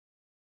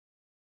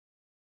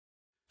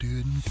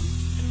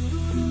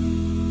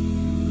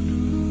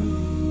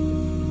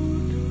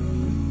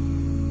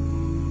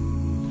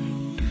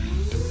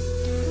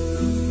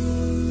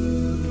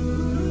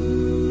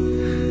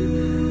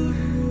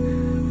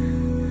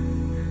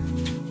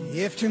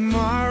If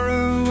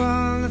tomorrow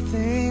all the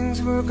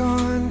things were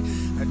gone,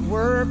 I'd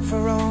work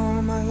for all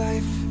my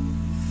life,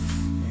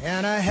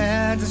 and I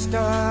had to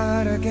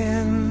start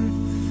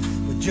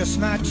again with just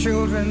my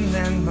children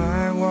and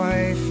my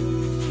wife.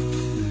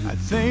 I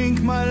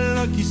thank my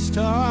lucky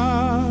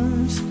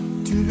stars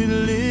to be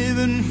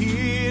living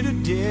here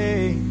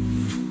today,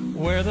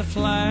 where the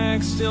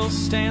flag still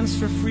stands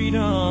for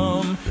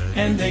freedom,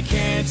 and they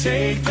can't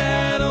take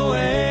that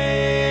away.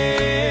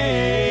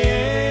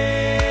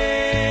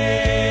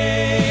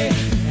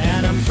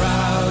 And I'm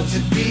proud to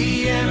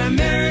be an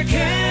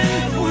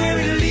American, where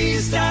at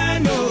least I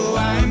know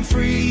I'm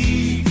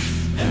free.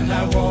 And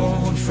I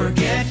won't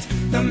forget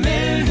the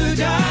men who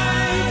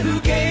died, who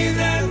gave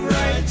that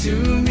right to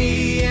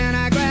me. And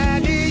I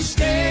gladly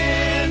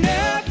stand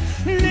up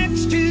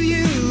next to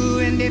you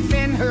and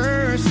defend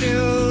her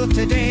still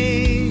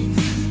today.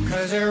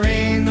 'Cause there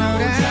ain't no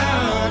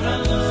doubt I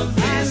love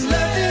this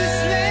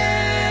land.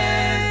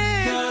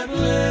 God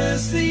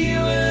bless the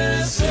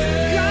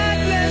USA. God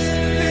bless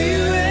the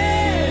USA.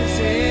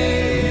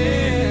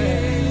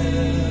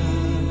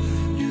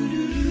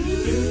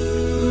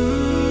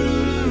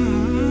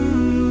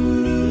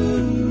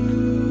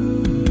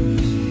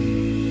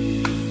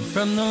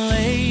 From the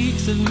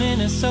lakes of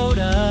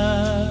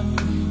Minnesota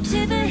to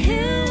the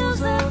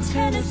hills of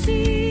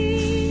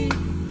Tennessee,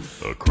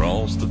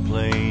 across the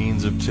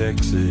plains of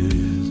Texas,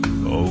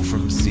 oh,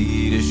 from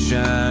sea to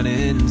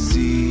shining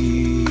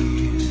sea.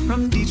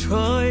 From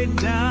Detroit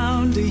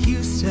down to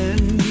Houston,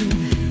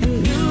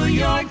 and New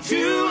York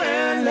to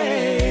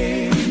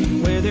LA,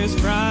 where there's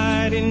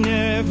pride in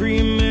every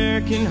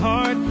American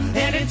heart,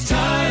 and it's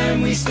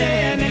time we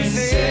stand and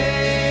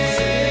say,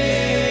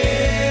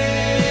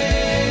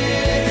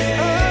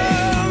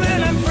 oh,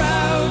 and I'm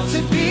proud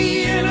to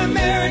be an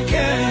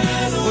American,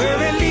 where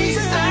at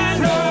least I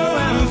know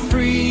I'm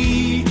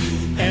free.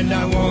 And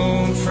I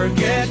won't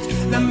forget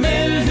the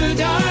men who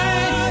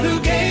died, who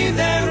gave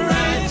that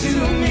right to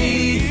me.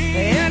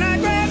 And I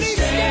gladly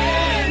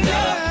stand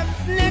up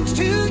next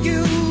to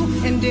you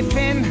and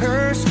defend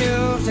her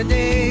still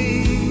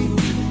today.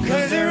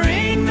 'Cause there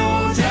ain't no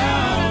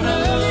doubt I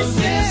love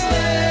this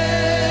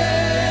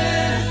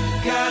land.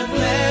 God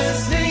bless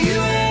the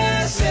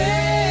USA.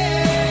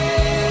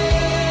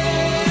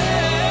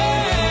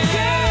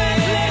 God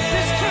bless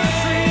this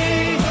country.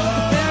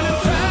 And I'm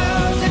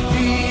proud to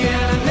be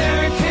an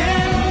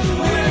American,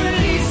 where at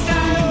least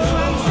I know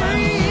I'm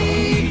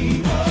free.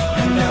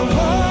 And I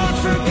won't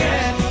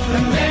forget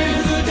the men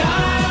who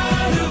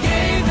died, who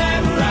gave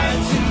that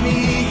right to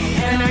me.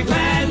 And I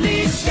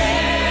gladly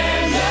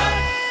stand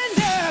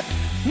up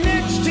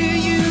next to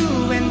you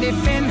and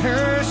defend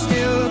her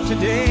still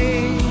today.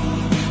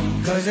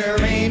 'Cause there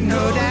ain't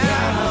no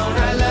doubt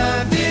I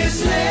love this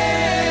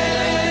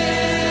land.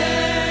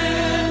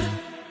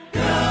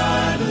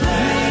 God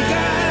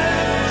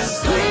bless,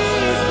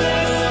 please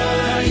bless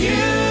the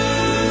USA.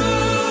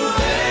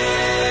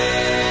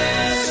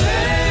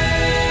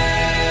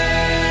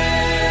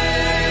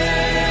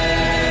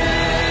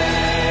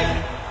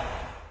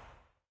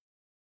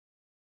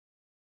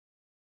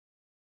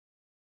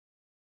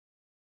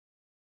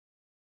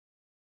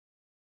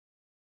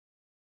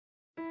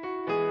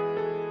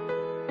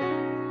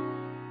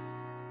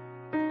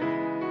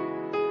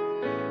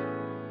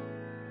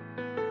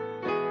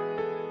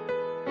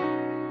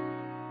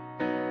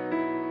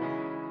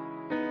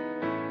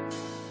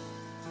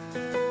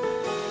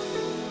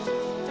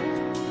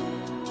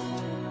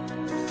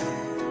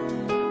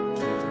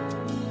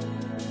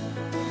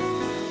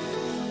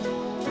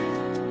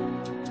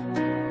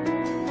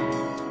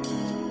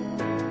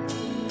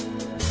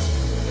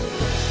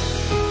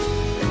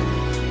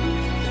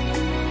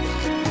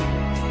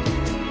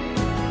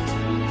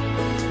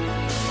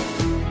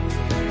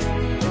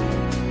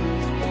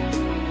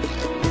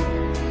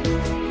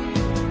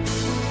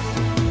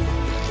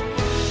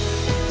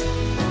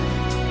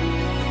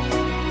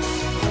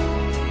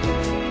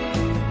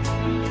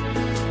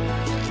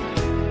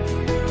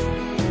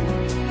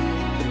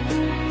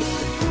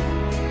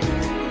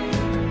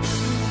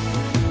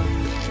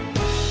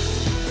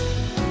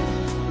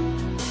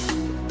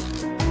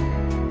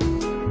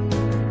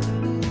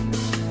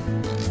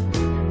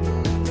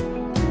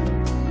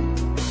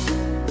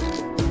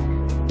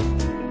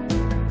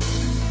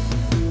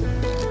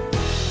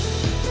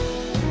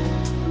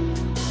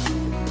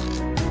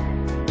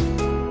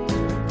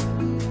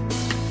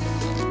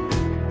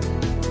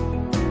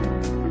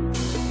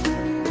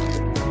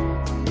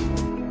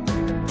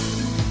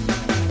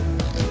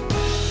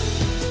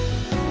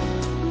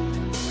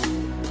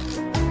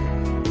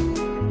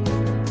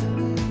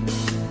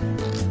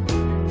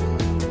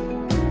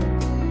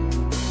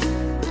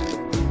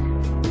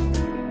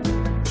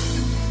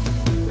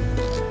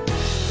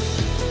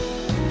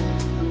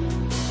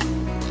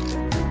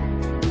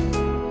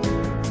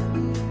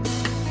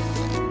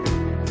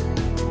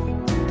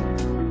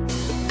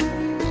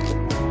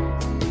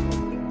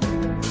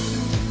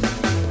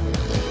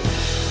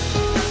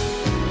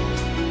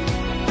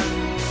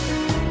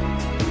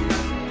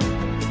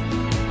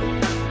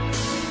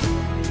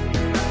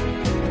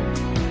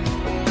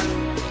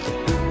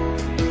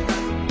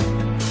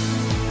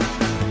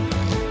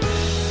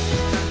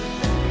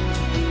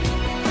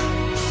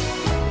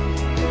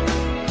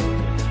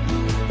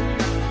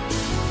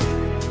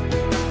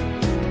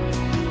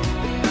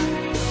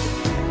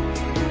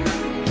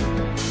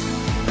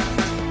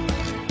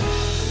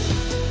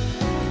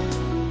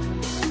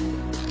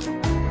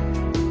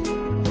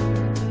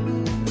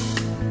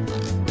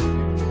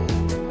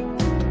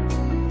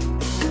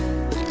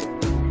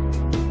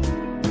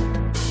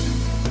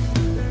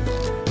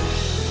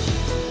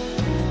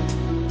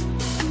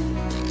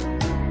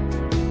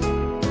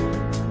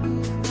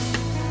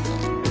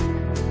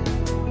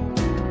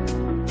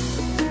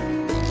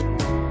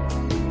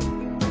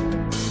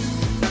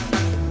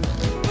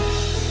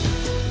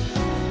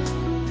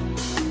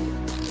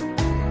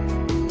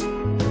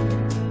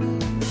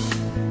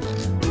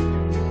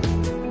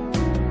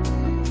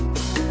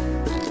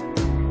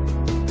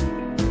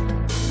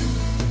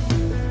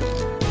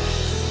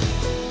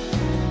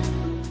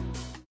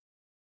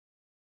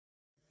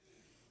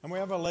 And we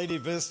have a lady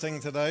visiting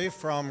today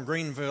from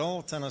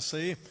Greenville,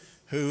 Tennessee,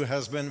 who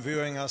has been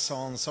viewing us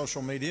on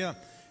social media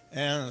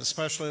and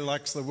especially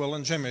likes the Will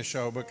and Jimmy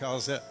show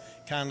because it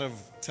kind of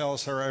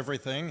tells her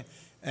everything.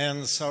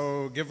 And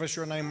so give us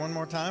your name one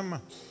more time.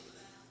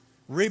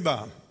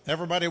 Reba.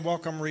 Everybody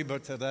welcome Reba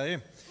today.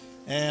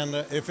 And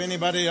if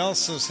anybody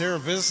else is here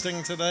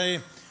visiting today,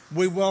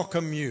 we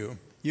welcome you.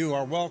 You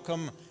are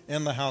welcome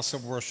in the house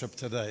of worship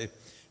today.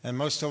 And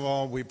most of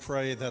all, we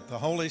pray that the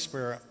Holy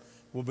Spirit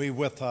will be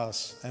with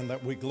us and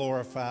that we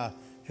glorify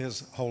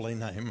his holy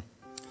name.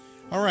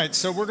 All right,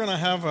 so we're going to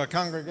have a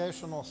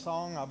congregational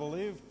song, I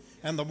believe,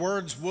 and the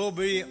words will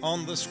be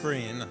on the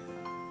screen.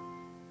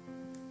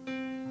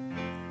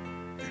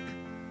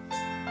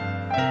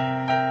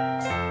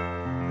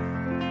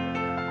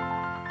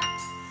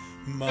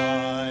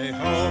 My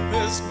hope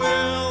is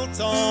built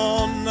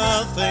on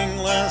nothing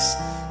less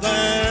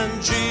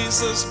than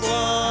Jesus'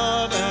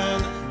 blood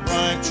and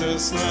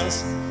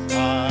righteousness.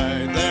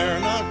 I dare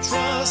not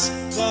trust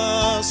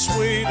the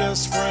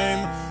sweetest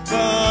frame,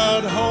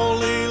 but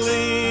wholly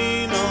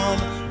lean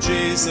on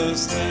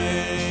Jesus'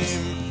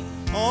 name.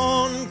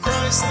 On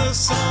Christ the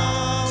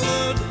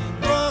solid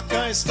rock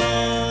I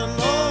stand,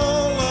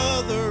 all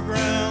other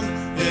ground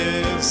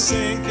is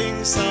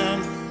sinking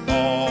sand.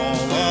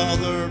 All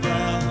other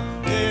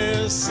ground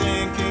is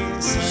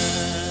sinking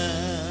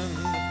sand.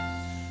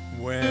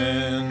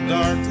 When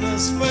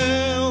darkness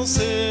veils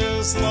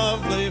his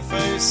lovely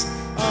face,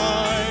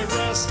 I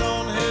rest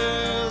on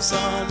his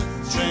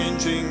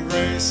unchanging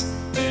grace.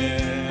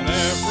 In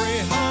every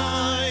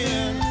high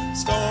and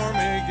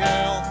stormy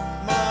gale,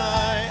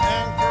 my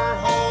anchor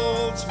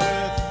holds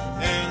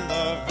within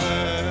the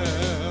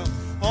veil.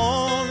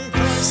 On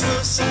Christ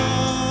the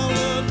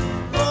solid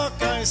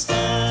rock I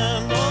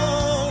stand,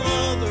 all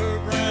other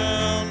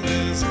ground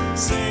is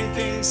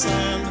sinking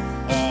sand.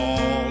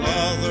 All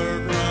other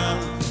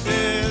ground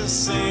is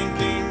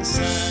sinking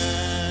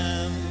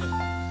sand.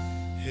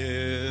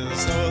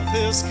 His oath,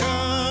 his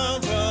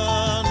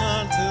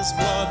covenant, his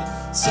blood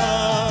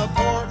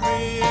support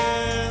me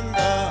in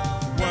the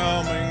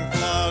whelming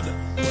flood.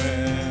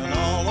 When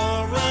all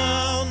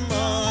around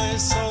my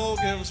soul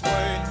gives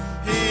way,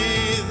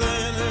 he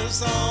then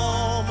is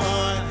all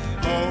my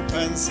hope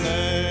and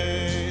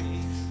stay.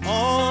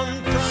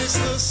 On Christ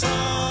the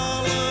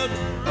solid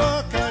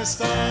rock I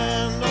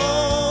stand,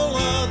 all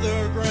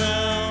other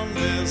ground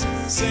is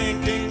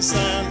sinking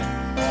sand.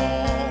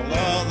 All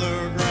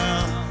other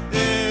ground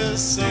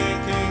is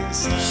sinking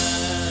sand.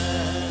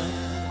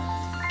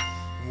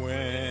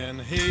 When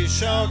he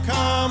shall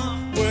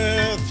come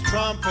with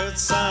trumpet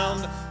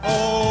sound,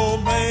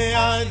 oh, may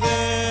I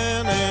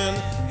then in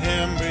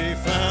him be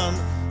found,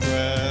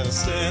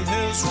 dressed in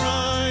his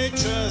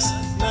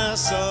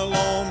righteousness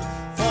alone,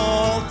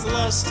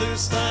 faultless to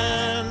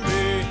stand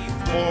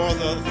before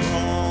the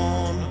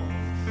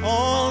throne.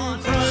 On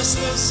Christ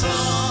the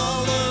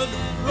solid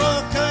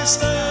rock I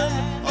stand,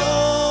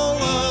 all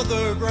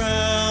other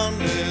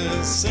ground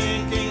is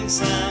sinking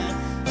sand.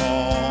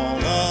 All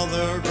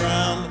other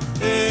ground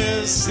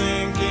is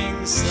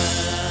sinking sand.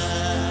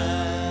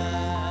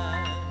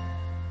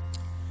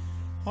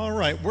 All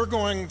right, we're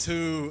going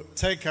to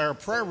take our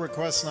prayer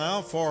requests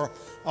now for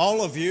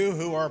all of you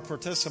who are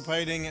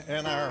participating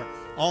in our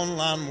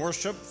online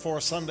worship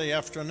for Sunday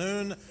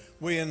afternoon.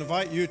 We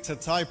invite you to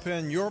type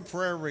in your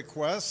prayer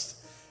request.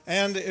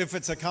 And if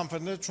it's a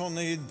confidential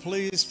need,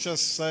 please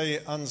just say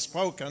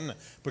unspoken,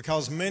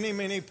 because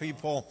many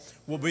people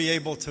will be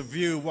able to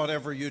view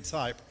whatever you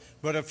type.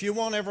 But if you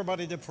want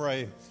everybody to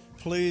pray,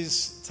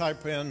 please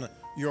type in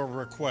your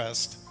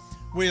request.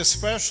 We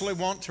especially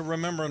want to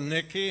remember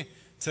Nikki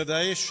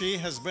today. She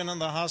has been in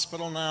the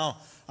hospital now.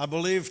 I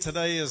believe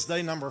today is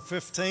day number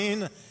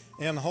 15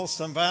 in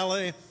Holston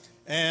Valley,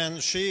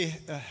 and she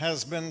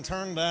has been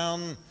turned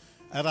down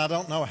at I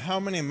don't know how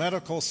many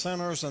medical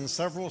centers in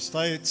several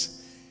states.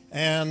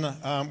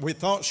 And we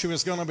thought she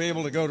was going to be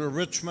able to go to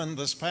Richmond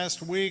this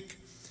past week,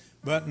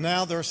 but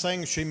now they're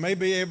saying she may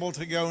be able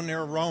to go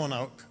near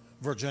Roanoke,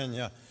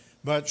 Virginia.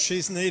 But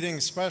she's needing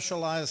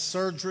specialized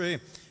surgery,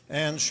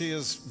 and she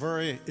is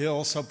very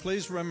ill. So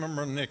please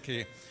remember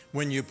Nikki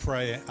when you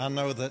pray. I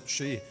know that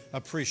she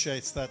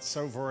appreciates that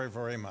so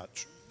very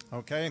much.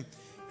 Okay?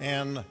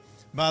 And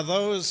by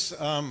those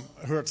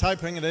who are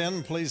typing it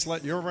in, please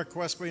let your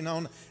request be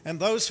known. And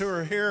those who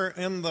are here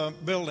in the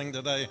building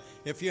today,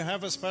 if you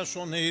have a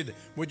special need,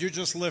 would you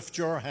just lift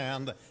your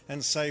hand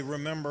and say,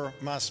 remember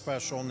my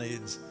special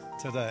needs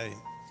today?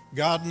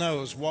 God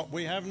knows what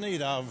we have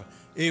need of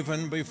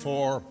even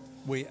before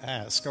we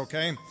ask,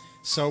 okay?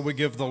 So we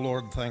give the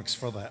Lord thanks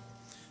for that.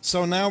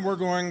 So now we're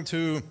going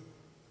to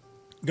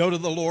go to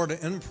the Lord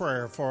in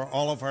prayer for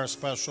all of our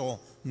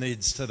special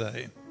needs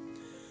today.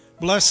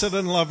 Blessed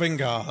and loving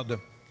God,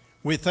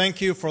 we thank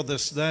you for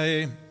this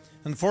day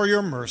and for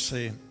your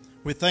mercy.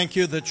 We thank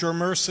you that your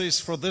mercies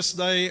for this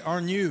day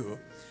are new,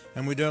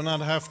 and we do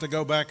not have to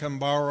go back and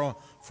borrow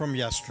from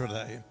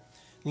yesterday.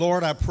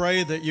 Lord, I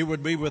pray that you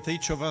would be with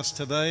each of us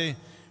today.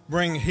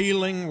 Bring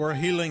healing where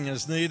healing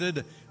is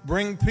needed.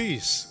 Bring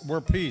peace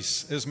where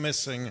peace is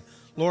missing.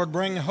 Lord,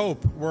 bring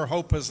hope where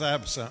hope is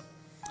absent.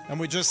 And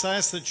we just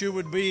ask that you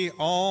would be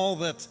all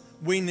that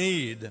we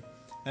need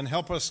and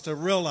help us to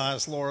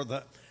realize, Lord,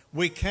 that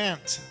we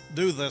can't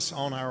do this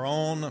on our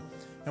own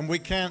and we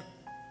can't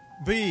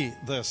be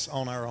this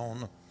on our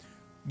own.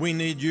 We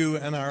need you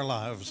in our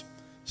lives.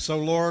 So,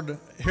 Lord,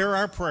 hear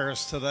our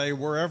prayers today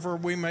wherever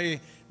we may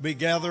be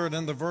gathered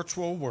in the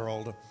virtual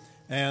world,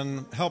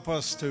 and help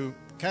us to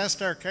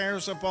cast our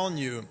cares upon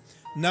you,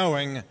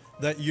 knowing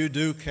that you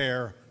do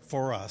care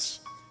for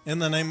us. In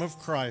the name of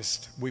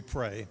Christ, we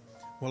pray.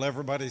 Will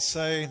everybody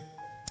say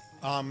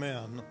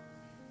amen?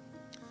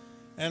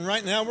 And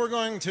right now we're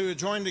going to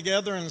join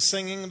together in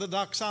singing the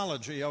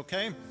doxology,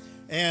 okay?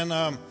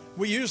 And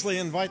we usually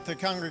invite the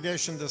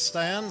congregation to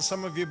stand.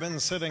 Some of you have been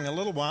sitting a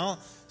little while,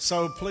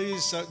 so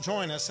please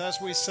join us as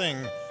we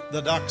sing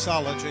the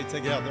doxology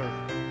together.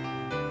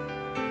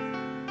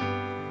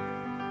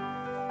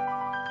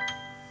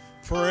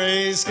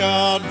 Praise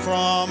God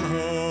from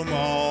whom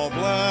all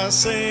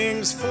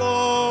blessings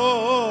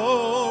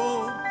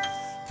flow.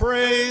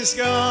 Praise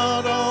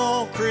God,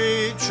 all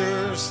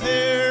creatures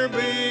here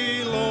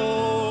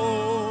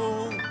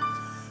below.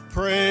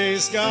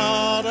 Praise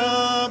God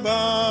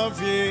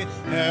above, ye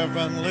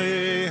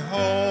heavenly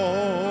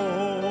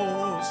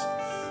hosts.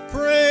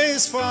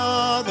 Praise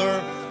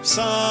Father,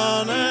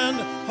 Son, and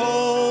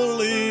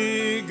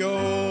Holy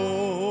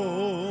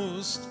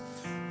Ghost.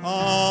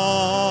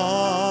 Amen.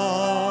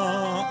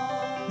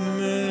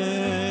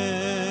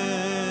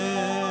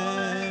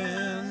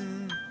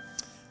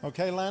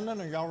 Okay, Landon,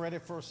 are y'all ready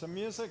for some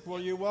music? Will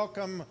you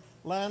welcome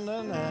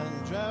Landon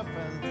and Jeff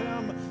and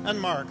Tim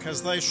and Mark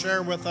as they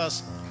share with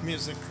us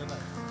music today?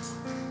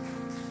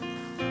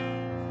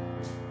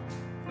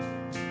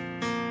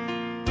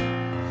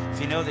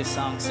 If you know this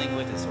song, sing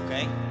with us,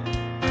 okay?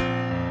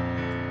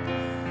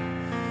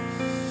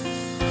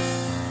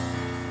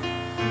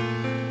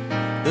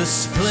 The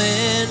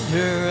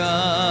splendor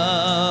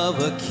of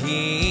a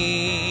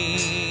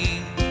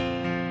king,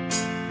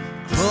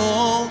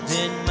 clothed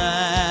in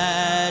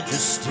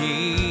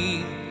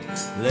majesty,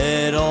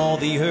 let all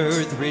the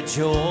earth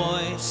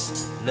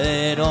rejoice,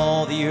 let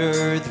all the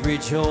earth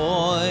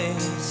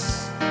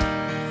rejoice.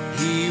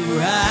 He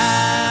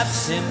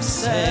wraps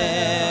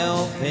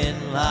himself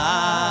in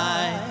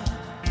light,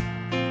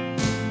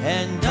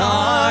 and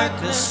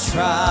darkness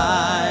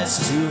tries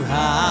to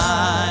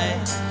hide,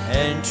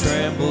 and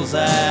trembles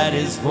at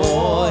his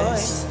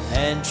voice,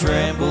 and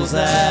trembles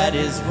at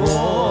his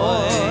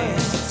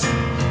voice.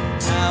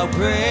 How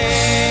great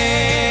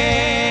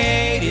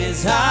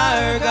is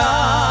our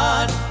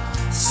God!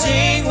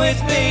 Sing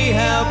with me,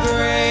 how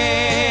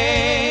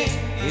great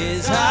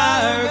is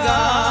our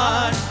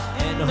God,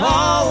 and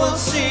all will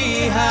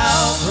see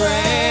how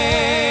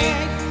great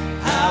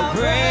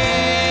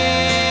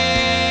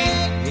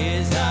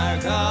is our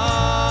God.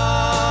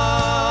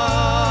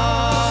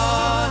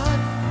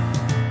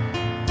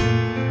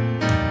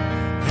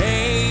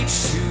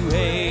 Age to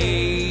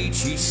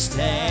age he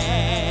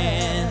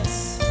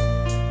stands,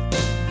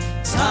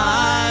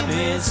 time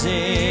is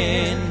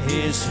in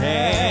his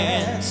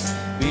hands,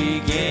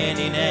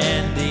 beginning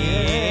and the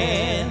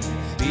end,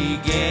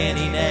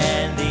 beginning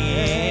and the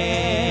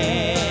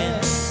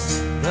end.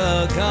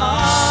 The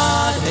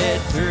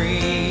Godhead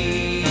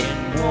three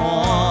in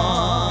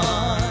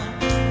one,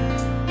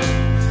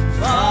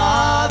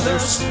 Father,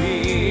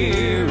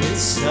 Spirit,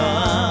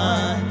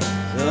 Son,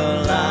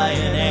 the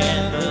Lion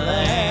and the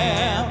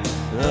Lamb,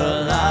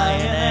 the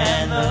Lion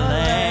and the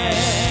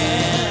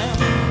Lamb.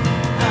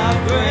 How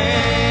great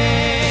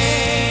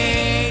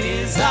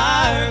is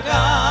our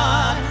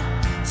God!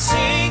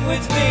 Sing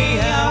with me,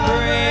 how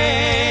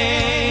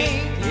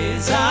great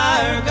is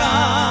our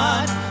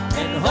God,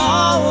 and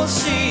all will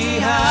see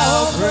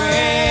how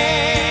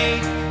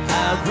great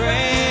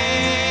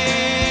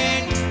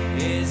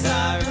is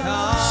our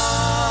God.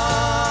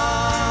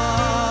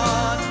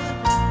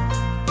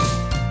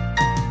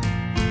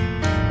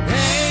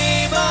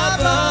 Name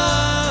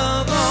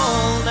above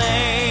all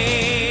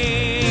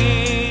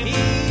names, he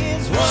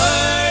is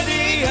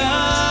worthy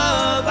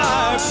of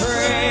our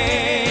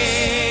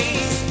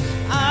praise.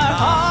 Our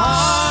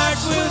heart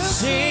will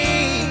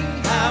sing,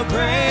 how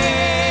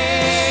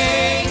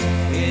great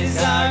is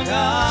our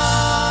God.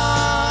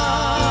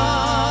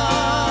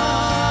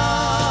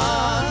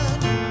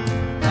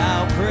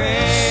 How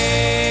great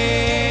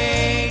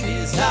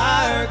is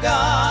our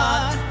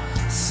God.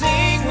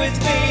 Sing with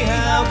me,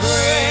 how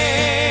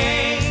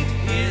great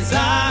is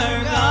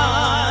our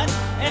God,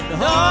 and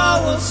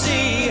all will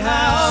see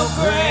how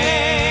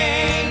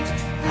great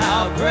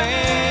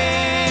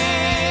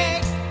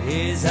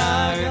is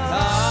our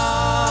God.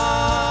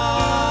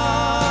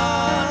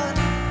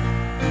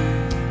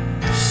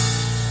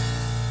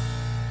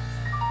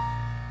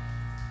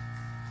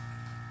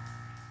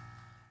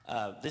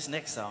 This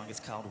next song is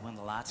called When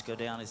the Lights Go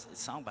Down. It's a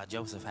song by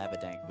Joseph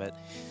Habedank, but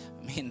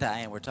me and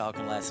Diane were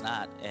talking last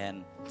night,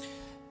 and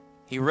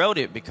he wrote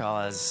it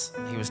because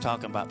he was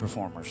talking about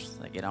performers.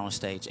 They get on a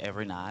stage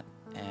every night,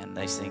 and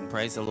they sing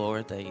Praise the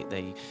Lord.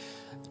 They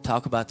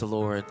talk about the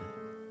Lord,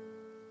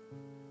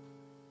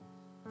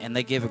 and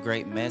they give a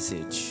great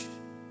message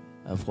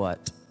of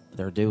what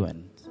they're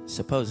doing,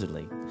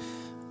 supposedly.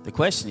 The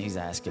question he's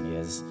asking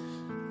is,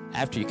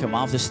 after you come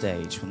off the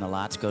stage, when the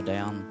lights go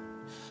down,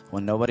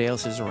 when nobody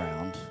else is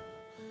around,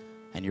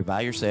 and you're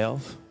by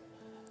yourself,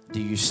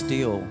 do you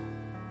still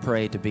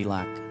pray to be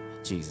like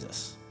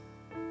Jesus?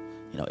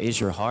 You know, is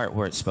your heart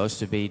where it's supposed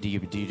to be? Do you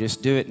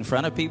just do it in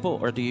front of people,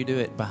 or do you do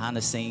it behind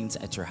the scenes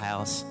at your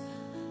house?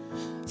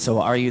 So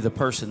are you the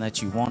person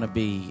that you want to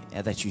be,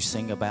 that you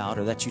sing about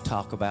or that you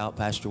talk about,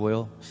 Pastor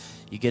Will?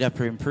 You get up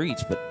here and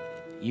preach, but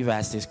you've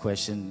asked this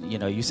question, you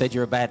know, you said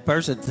you're a bad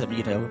person, so,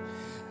 you know,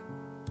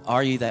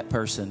 are you that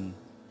person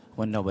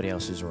when nobody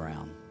else is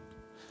around?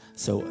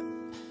 So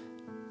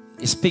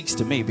it speaks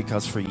to me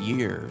because for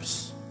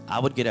years I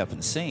would get up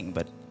and sing,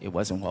 but it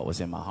wasn't what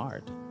was in my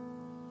heart.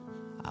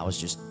 I was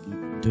just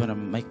doing a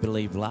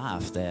make-believe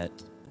life that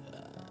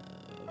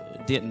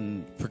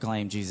didn't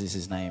proclaim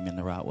Jesus' name in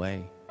the right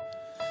way.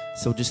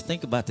 So just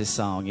think about this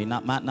song. You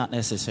might not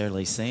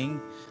necessarily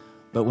sing,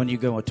 but when you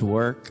go to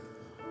work,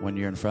 when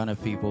you're in front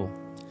of people,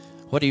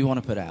 what do you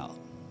want to put out?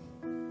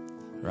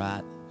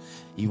 Right?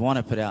 You want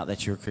to put out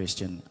that you're a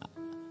Christian,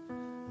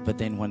 but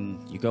then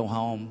when you go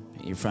home,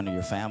 in front of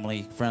your family,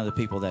 in front of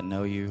the people that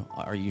know you,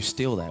 are you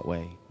still that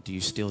way? Do you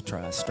still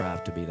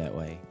strive to be that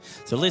way?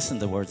 So listen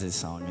to the words of this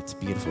song. It's a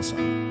beautiful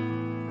song.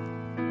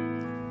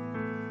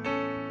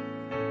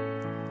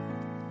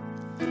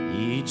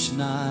 Each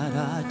night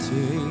I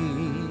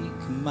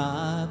take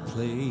my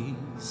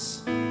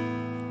place.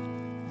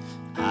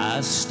 I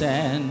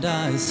stand,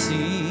 I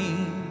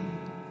sing,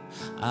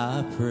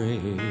 I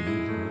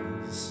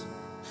praise.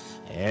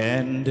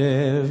 And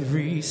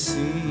every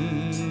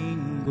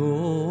single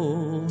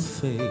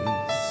face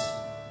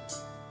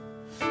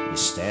is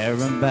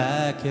staring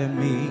back at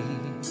me.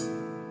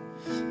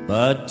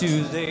 But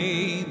do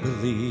they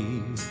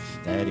believe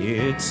that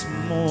it's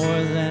more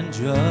than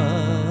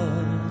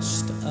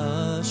just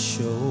a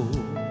show?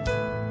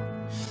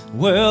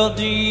 Well,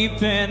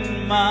 deep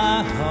in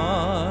my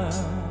heart,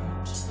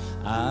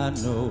 I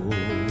know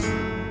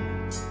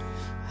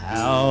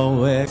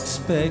how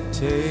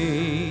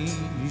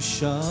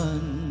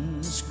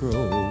expectations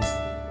grow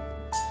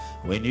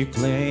when you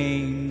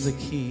claim the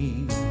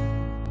King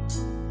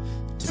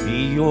to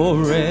be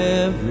your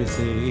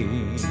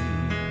everything.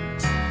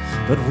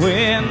 But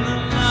when the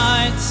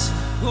lights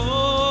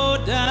go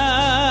down,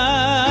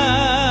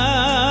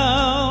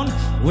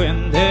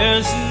 when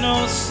there's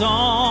no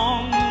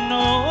song,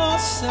 no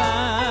sound,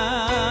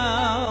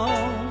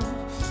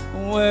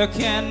 where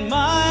can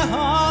my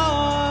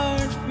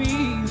heart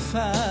be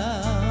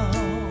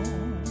found?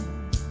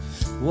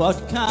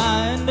 What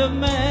kind of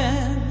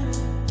man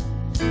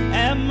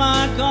am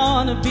I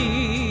gonna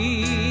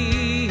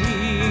be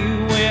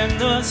when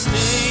the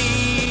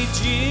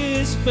stage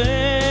is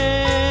bare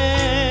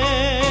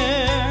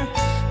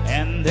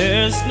and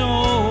there's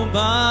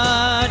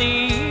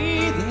nobody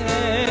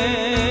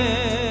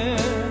there?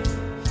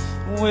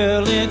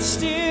 Will it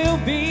still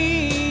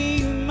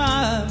be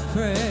my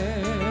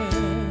prayer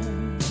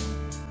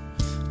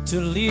to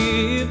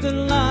live the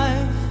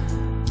life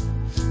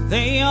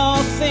they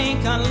all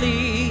think I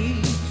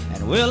lead?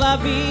 And will I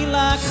be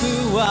like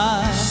who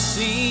I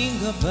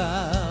sing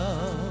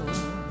about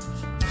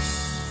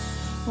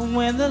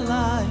when the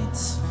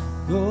lights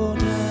go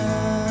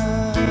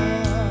down?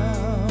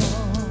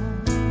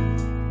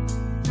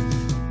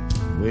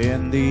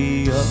 When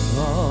the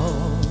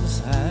applause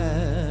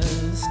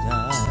has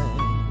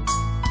died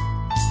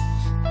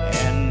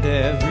and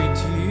every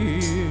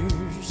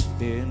tear's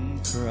been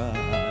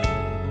cried,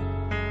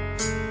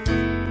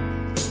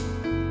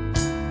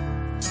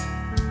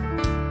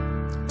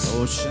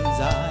 emotions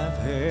I've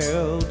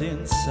held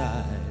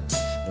inside,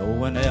 no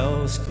one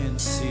else can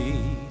see.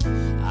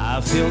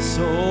 I feel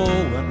so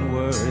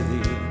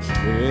unworthy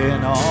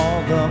when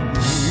all the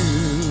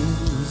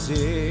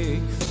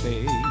music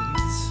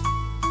fades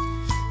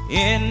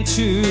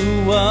into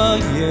a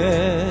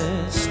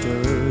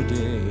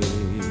yesterday.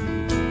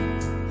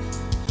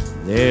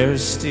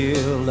 There's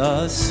still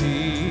a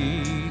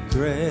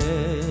secret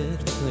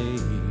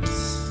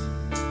place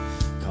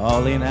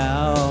calling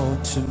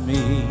out to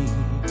me.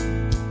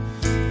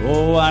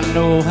 Oh, I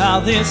know how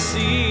this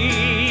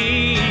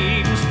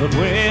seems, but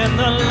when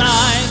the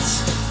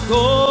lights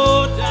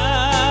go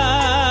down,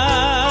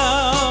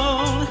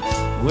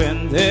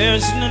 when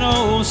there's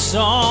no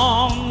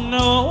song,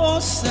 no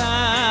sound,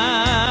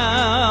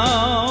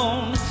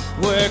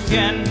 where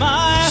can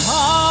my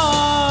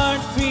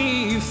heart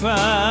be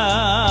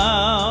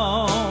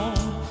found?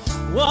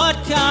 What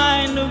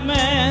kind of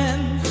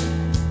man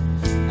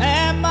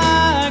am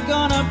I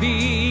gonna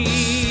be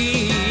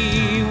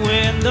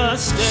when the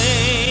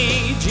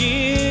stage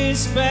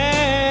is bare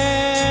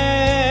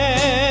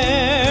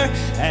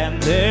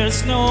and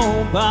there's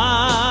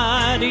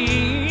nobody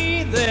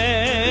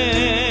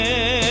there?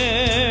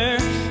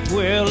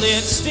 Will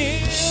it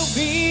still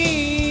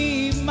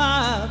be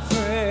my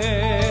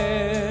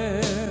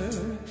prayer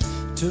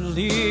to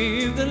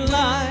live the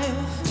life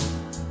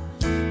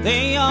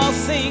they all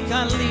think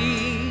I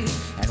lead?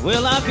 And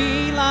will I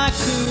be like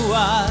who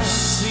I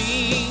see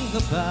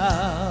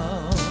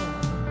found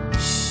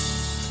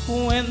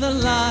when the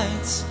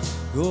lights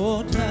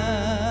go down.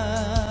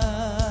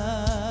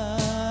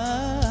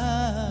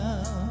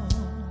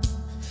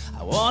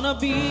 I wanna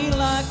be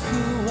like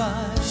who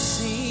I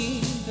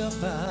sing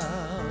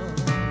about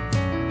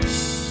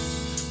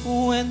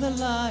when the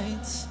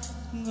lights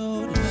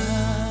go down.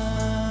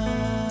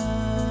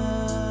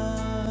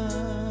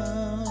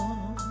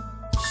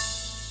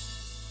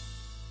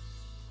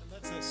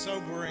 That's a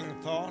sobering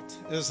thought,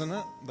 isn't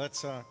it?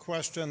 That's a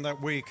question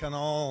that we can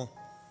all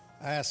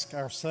ask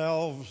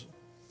ourselves.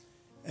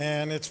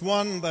 And it's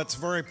one that's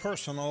very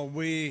personal.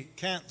 We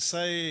can't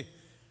say,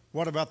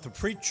 what about the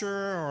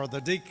preacher or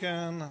the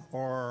deacon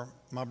or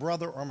my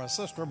brother or my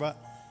sister, but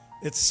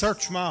it's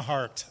search my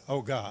heart,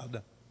 oh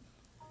God.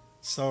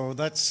 So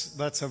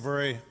that's a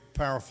very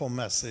powerful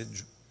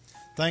message.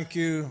 Thank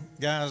you,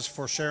 guys,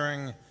 for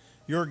sharing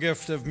your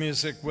gift of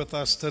music with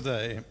us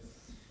today.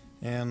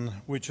 And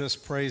we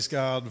just praise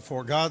God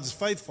for God's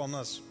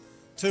faithfulness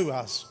to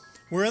us.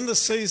 We're in the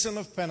season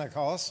of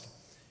Pentecost.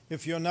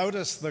 If you'll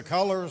notice, the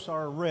colors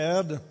are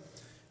red,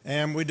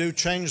 and we do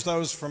change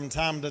those from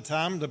time to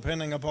time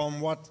depending upon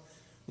what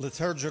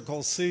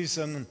liturgical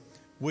season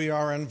we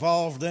are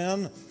involved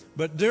in.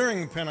 But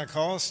during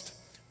Pentecost,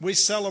 we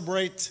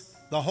celebrate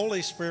the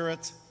Holy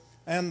Spirit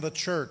and the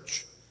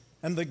church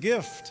and the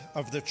gift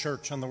of the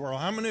church in the world.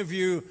 How many of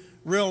you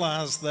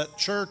realize that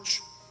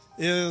church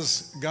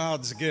is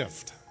God's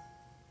gift?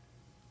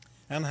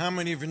 And how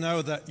many of you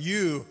know that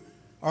you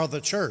are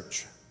the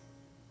church?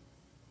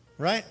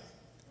 Right?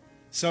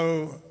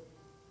 So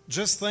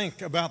just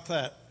think about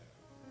that.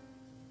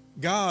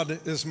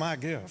 God is my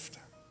gift.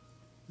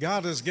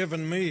 God has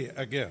given me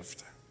a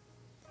gift.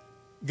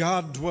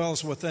 God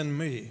dwells within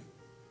me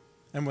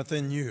and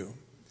within you.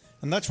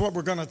 And that's what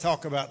we're going to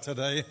talk about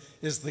today,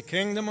 is the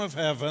kingdom of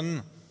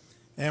heaven.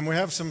 And we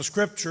have some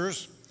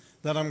scriptures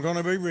that I'm going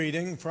to be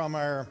reading from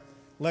our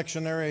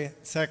lectionary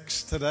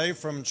text today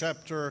from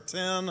chapter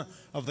 10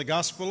 of the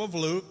Gospel of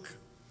Luke.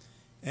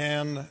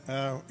 And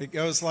it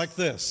goes like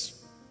this.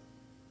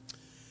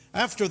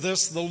 After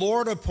this, the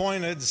Lord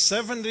appointed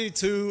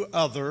 72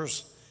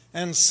 others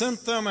and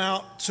sent them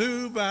out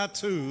 2 by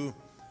 2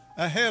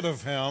 ahead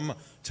of him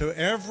to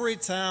every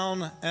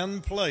town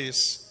and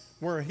place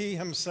where he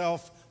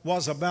himself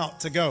was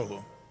about to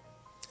go.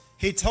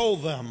 He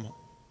told them,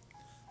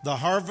 "The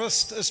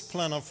harvest is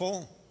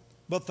plentiful,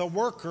 but the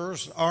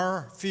workers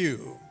are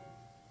few.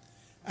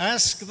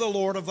 Ask the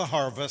Lord of the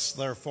harvest,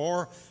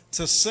 therefore,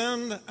 to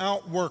send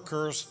out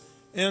workers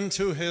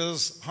into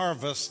his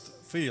harvest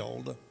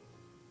field.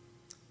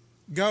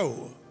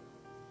 Go,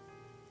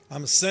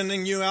 I'm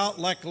sending you out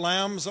like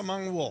lambs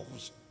among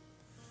wolves.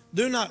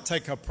 Do not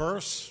take a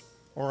purse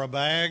or a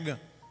bag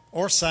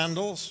or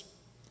sandals,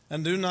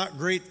 and do not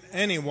greet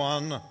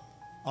anyone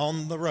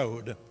on the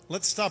road."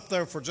 Let's stop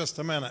there for just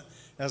a minute.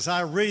 As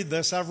I read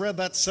this, I've read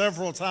that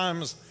several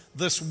times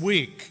this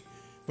week.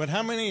 But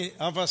how many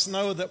of us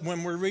know that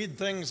when we read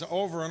things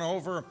over and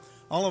over,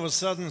 all of a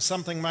sudden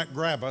something might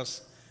grab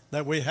us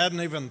that we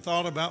hadn't even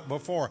thought about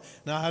before?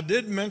 Now, I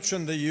did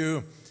mention to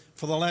you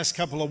for the last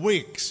couple of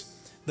weeks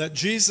that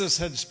Jesus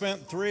had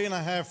spent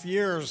 3.5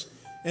 years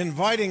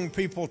inviting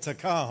people to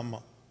come.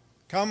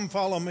 Come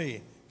follow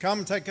me.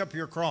 Come take up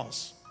your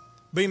cross.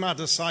 Be my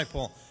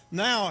disciple.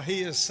 Now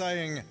he is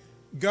saying,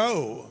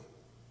 go.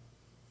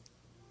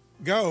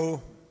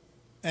 Go,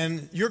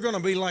 and you're going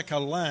to be like a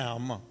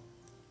lamb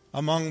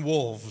among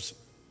wolves.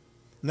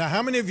 Now,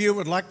 how many of you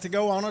would like to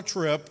go on a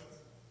trip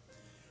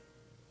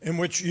in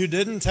which you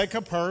didn't take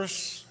a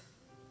purse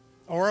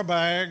or a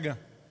bag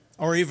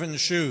or even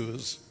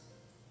shoes?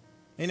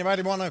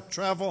 Anybody want to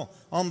travel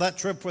on that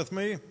trip with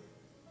me?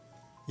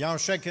 Y'all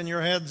shaking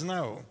your heads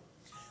no.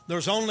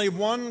 There's only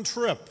one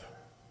trip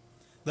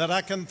that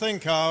I can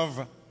think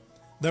of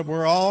that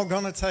we're all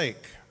going to take.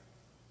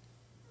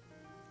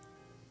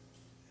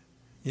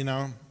 You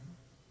know,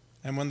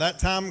 and when that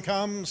time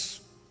comes,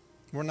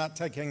 we're not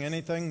taking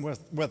anything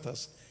with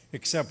us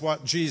except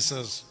what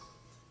Jesus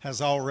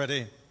has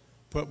already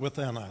put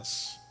within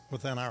us,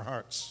 within our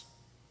hearts.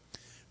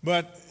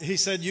 But he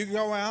said, you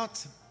go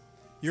out,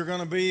 you're going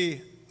to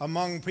be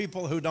among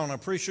people who don't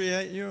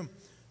appreciate you,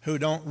 who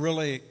don't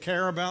really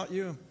care about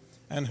you,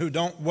 and who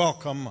don't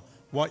welcome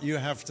what you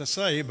have to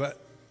say, but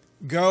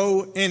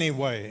go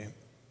anyway.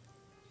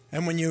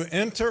 And when you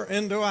enter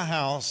into a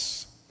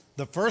house,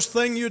 the first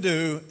thing you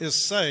do is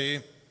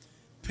say,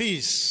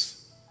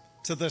 peace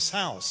to this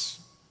house.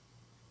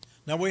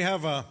 Now, we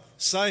have a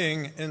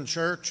saying in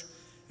church,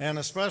 and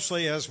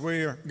especially as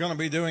we're going to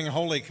be doing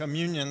Holy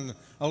Communion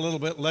a little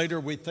bit later,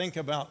 we think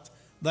about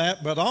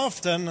that. But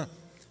often,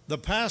 the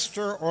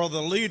pastor or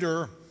the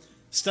leader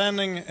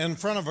standing in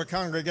front of a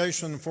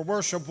congregation for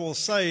worship will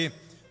say,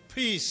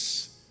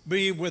 peace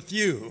be with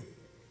you.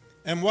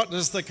 And what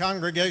does the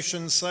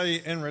congregation say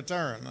in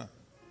return?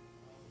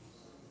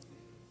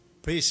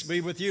 Peace be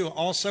with you,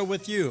 also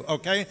with you,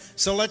 okay?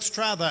 So let's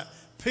try that.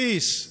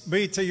 Peace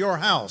be to your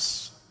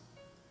house.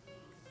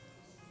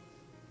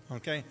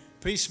 Okay?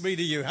 Peace be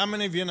to you. How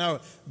many of you know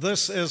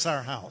this is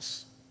our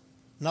house?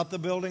 not the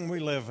building we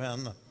live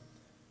in,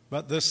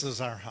 but this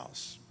is our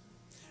house.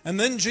 And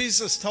then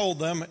Jesus told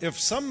them, if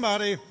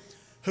somebody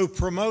who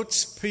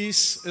promotes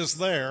peace is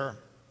there,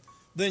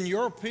 then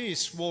your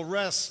peace will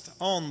rest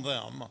on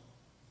them.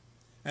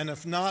 And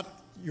if not,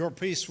 your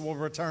peace will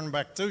return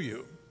back to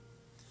you.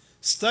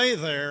 Stay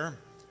there,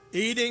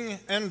 eating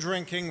and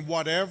drinking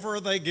whatever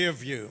they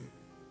give you.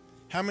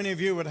 How many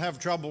of you would have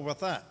trouble with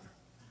that?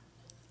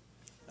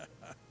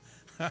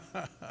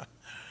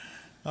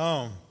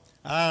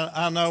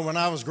 I know when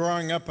I was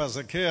growing up as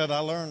a kid, I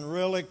learned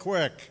really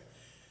quick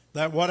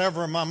that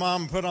whatever my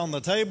mom put on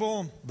the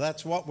table,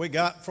 that's what we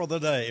got for the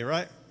day,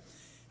 right?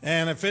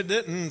 And if it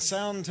didn't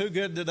sound too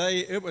good today,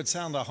 it would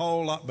sound a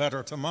whole lot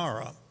better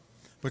tomorrow,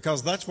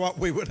 because that's what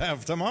we would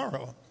have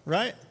tomorrow,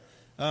 right?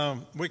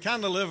 We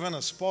kind of live in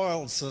a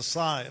spoiled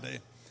society,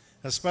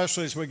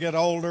 especially as we get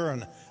older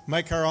and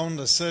make our own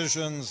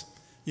decisions.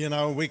 You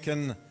know, we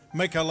can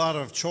make a lot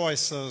of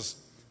choices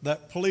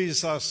that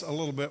please us a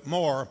little bit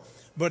more.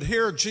 But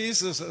here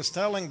Jesus is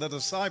telling the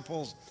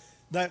disciples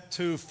that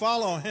to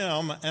follow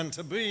him and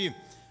to be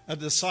a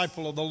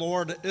disciple of the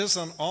Lord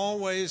isn't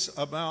always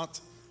about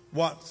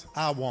what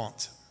I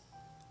want,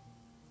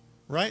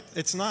 right?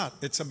 It's not.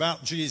 It's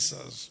about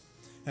Jesus.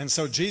 And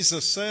so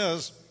Jesus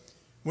says,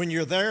 when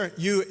you're there,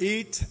 you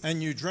eat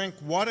and you drink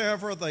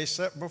whatever they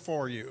set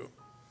before you,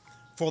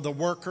 for the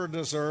worker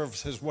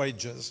deserves his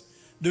wages.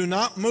 Do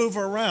not move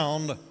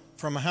around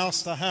from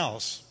house to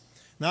house.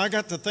 Now, I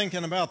got to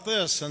thinking about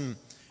this, and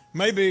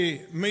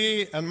maybe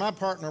me and my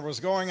partner was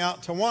going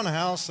out to one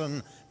house,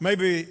 and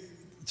maybe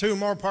two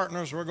more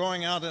partners were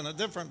going out in a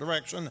different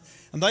direction,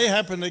 and they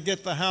happened to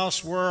get the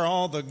house where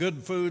all the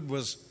good food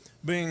was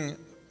being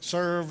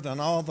served and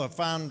all the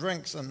fine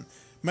drinks, and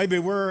maybe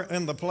we're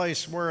in the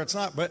place where it's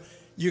not. But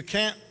you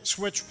can't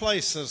switch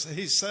places.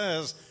 He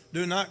says,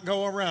 do not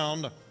go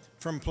around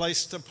from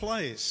place to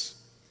place.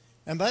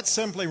 And that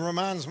simply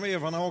reminds me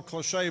of an old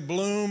cliche,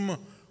 bloom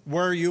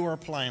where you are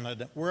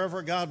planted.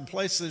 Wherever God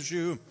places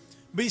you,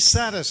 be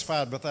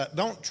satisfied with that.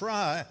 Don't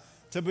try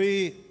to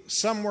be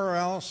somewhere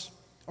else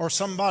or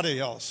somebody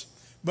else.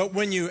 But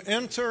when you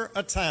enter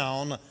a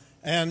town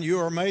and you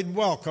are made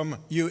welcome,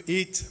 you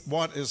eat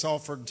what is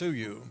offered to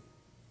you.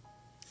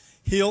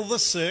 Heal the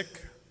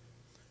sick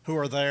who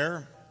are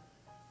there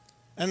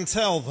and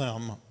tell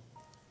them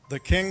the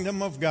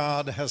kingdom of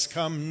God has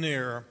come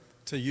near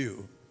to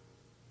you.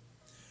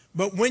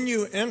 But when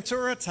you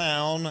enter a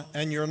town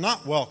and you're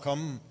not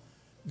welcome,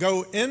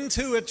 go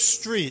into its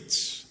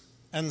streets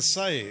and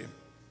say,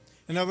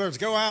 in other words,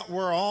 go out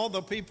where all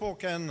the people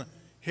can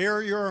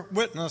hear your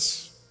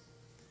witness.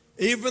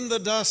 Even the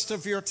dust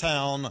of your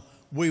town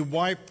we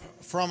wipe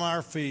from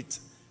our feet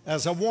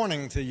as a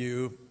warning to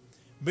you.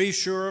 Be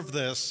sure of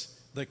this,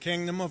 the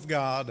kingdom of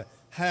God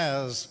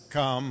has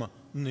come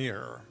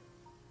near.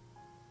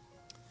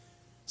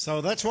 So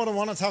that's what I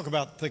want to talk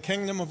about, the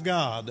kingdom of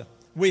God.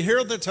 We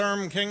hear the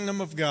term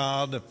kingdom of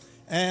God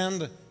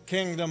and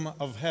kingdom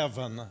of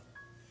heaven.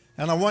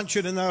 And I want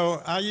you to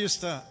know, I used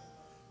to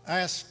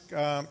ask,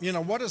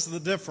 what is the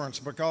difference?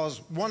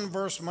 Because one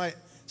verse might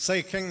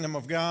say kingdom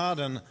of God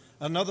and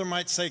another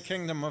might say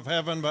kingdom of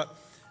heaven. But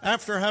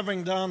after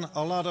having done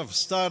a lot of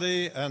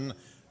study and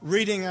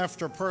reading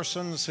after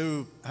persons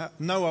who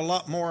know a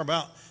lot more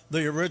about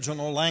the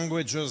original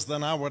languages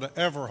than I would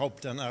ever hope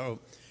to know,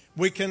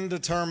 we can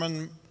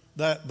determine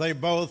that they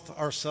both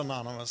are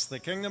synonymous. The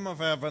kingdom of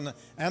heaven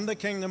and the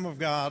kingdom of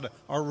God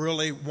are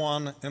really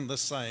one and the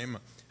same.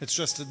 It's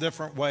just a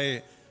different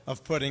way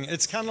of putting it.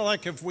 It's kind of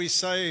like if we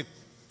say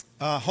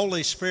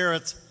Holy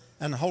Spirit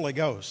and Holy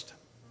Ghost.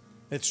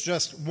 It's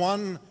just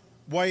one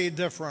way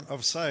different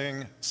of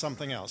saying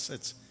something else.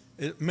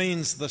 It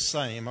means the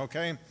same,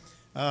 okay?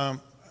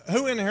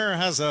 Who in here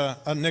has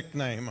a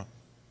nickname?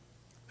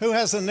 Who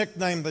has a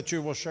nickname that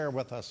you will share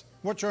with us?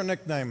 What's your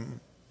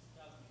nickname?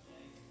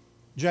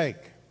 Jake.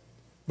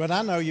 But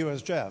I know you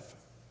as Jeff.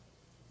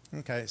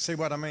 Okay, see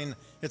what I mean?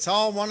 It's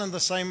all one and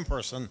the same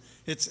person.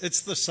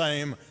 It's the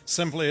same,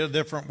 simply a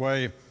different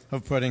way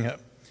of putting it.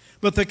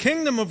 But the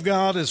kingdom of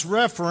God is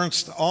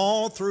referenced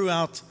all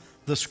throughout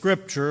the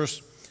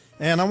scriptures,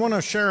 and I want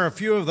to share a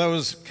few of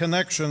those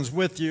connections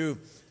with you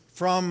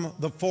from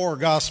the four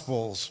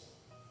Gospels.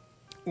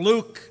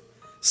 Luke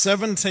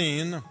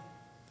 17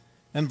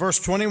 and verse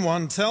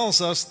 21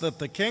 tells us that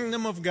the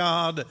kingdom of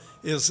God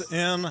is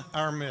in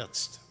our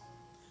midst.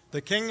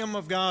 The kingdom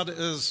of God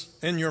is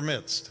in your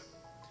midst.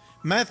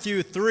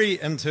 Matthew 3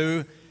 and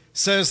 2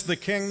 says the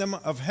kingdom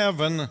of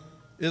heaven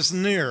is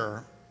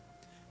near.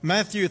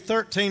 Matthew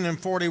 13 and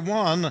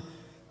 41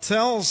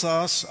 tells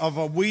us of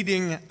a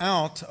weeding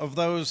out of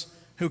those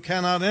who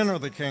cannot enter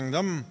the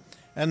kingdom.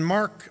 And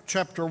Mark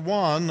chapter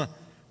 1,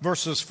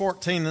 verses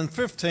 14 and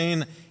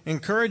 15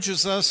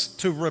 encourages us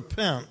to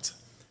repent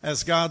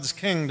as God's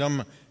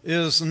kingdom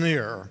is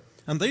near.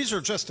 And these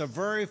are just a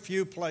very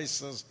few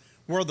places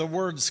where the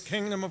words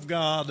kingdom of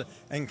God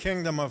and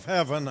kingdom of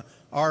heaven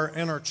are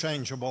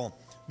interchangeable,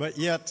 but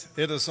yet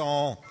it is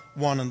all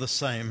one and the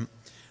same.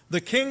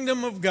 The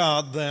kingdom of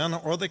God then,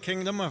 or the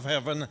kingdom of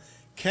heaven,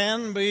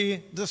 can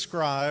be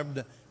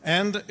described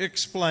and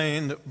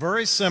explained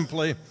very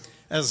simply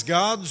as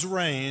God's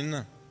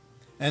reign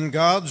and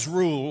God's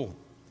rule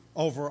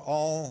over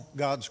all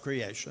God's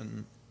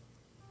creation.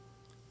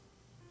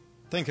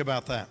 Think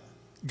about that.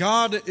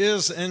 God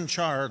is in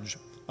charge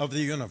of the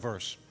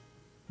universe.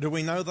 Do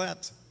we know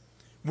that?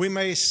 We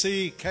may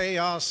see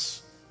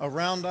chaos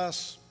around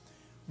us.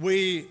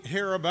 We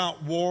hear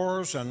about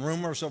wars and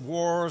rumors of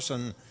wars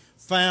and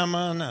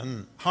famine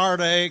and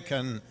heartache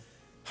and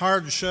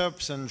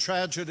hardships and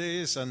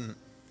tragedies and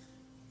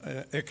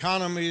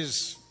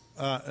economies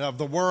of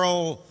the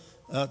world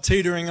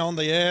teetering on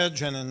the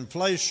edge, and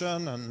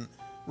inflation and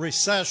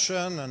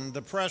recession and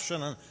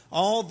depression and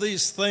all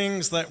these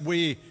things that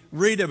we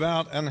read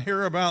about and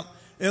hear about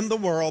in the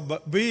world.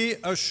 But be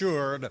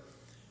assured,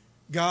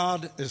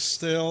 God is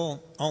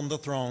still on the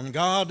throne.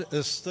 God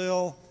is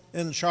still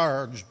in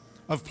charge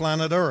of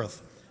planet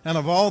Earth and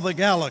of all the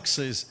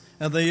galaxies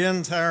and the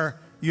entire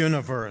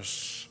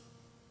universe.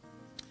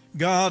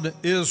 God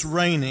is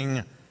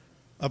reigning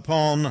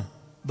upon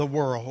the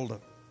world.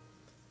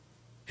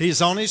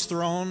 He's on his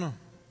throne.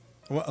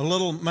 A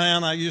little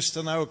man I used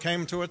to know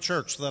came to a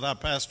church that I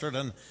pastored,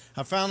 and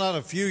I found out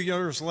a few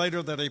years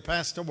later that he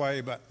passed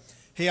away, but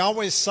he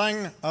always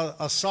sang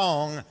a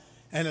song,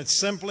 and it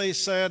simply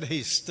said,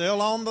 he's still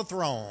on the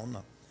throne,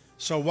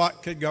 so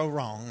what could go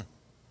wrong?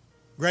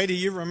 Grady,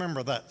 you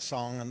remember that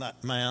song and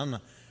that man.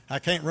 I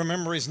can't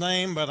remember his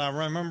name, but I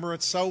remember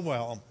it so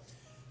well,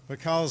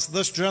 because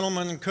this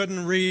gentleman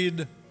couldn't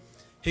read.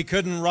 He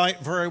couldn't write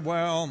very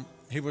well.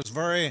 He was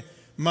very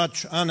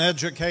much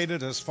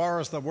uneducated as far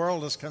as the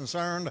world is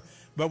concerned.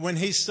 But when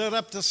he stood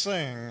up to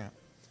sing,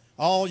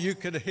 all you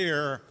could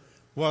hear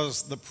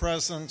was the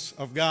presence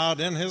of God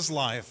in his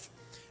life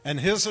and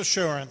his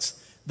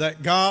assurance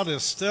that God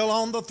is still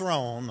on the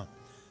throne.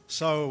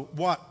 So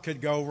what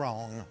could go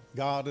wrong?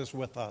 God is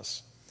with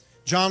us.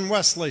 John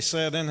Wesley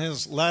said in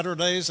his latter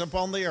days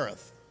upon the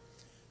earth,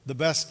 the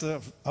best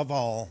of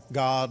all,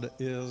 God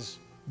is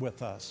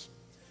with us.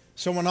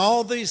 So when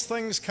all these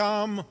things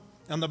come,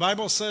 and the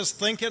Bible says,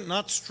 think it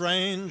not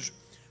strange,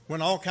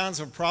 when all kinds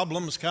of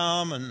problems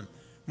come, and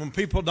when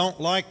people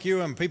don't like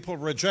you, and people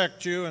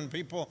reject you, and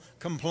people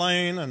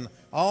complain, and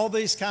all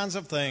these kinds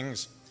of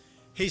things,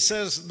 he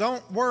says,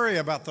 don't worry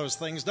about those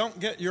things.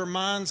 Don't get your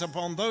minds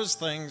upon those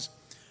things,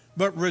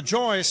 but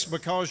rejoice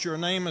because your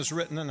name is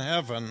written in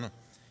heaven.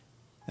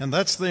 And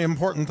that's the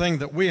important thing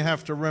that we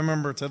have to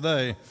remember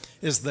today,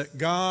 is that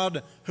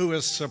God, who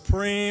is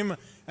supreme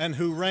and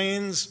who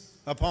reigns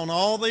upon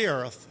all the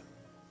earth,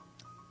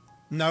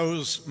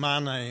 knows my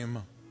name.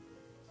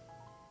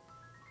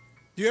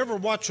 Do you ever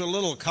watch a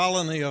little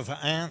colony of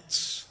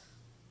ants?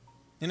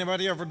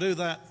 Anybody ever do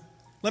that?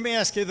 Let me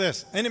ask you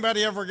this.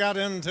 Anybody ever got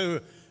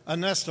into a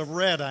nest of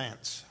red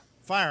ants,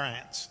 fire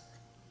ants?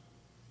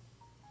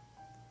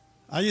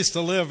 I used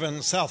to live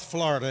in South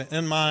Florida,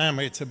 in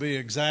Miami to be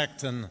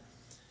exact, and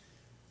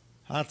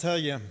I tell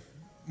you,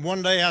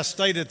 one day I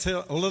stayed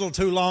a little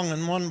too long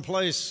in one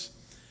place,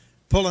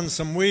 pulling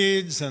some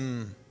weeds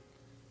and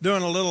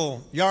doing a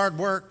little yard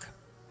work,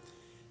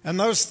 and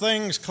those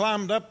things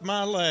climbed up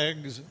my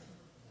legs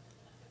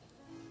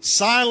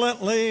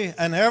silently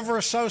and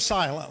ever so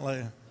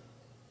silently.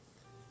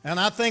 And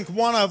I think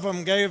one of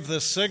them gave the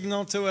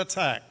signal to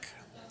attack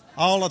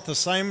all at the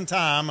same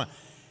time,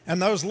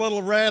 and those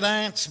little red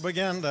ants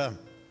began to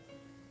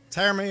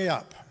tear me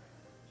up.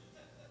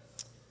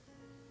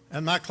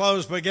 And my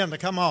clothes began to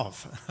come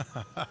off.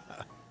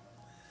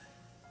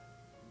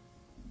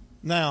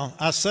 Now,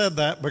 I said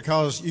that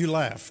because you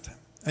laughed.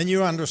 And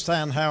you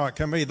understand how it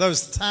can be.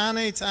 Those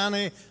tiny,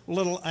 tiny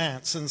little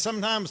ants. And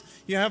sometimes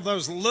you have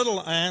those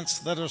little ants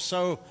that are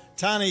so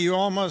tiny you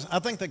almost, I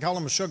think they call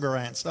them sugar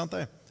ants, don't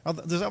they?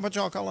 Is that what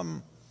y'all call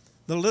them?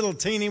 The little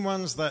teeny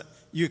ones that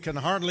you can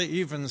hardly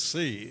even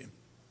see.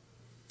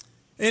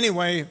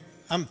 Anyway,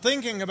 I'm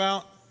thinking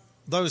about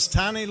those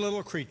tiny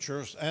little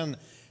creatures, and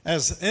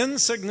as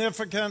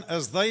insignificant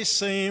as they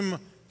seem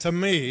to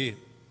me,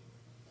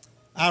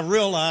 I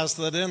realize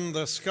that in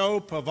the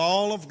scope of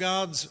all of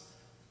God's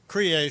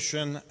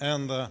creation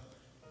and the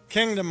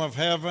kingdom of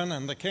heaven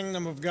and the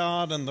kingdom of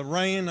God and the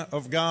reign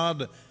of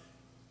God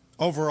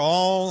over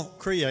all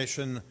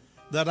creation,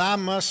 that I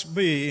must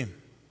be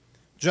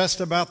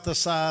just about the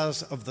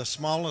size of the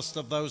smallest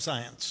of those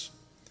ants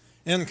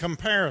in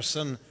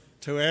comparison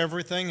to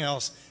everything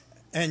else.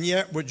 And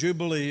yet, would you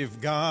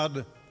believe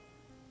God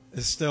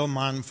is still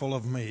mindful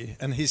of me,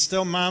 and he's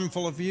still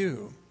mindful of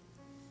you?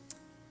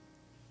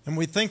 And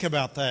we think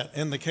about that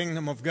in the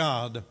kingdom of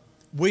God.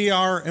 We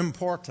are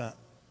important.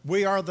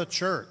 We are the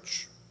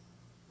church.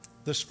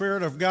 The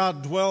Spirit of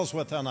God dwells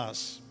within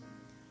us.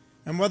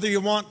 And whether you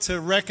want to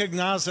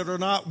recognize it or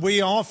not, we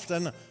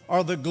often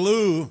are the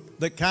glue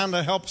that kind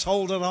of helps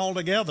hold it all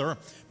together,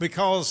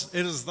 because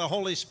it is the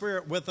Holy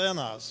Spirit within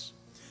us.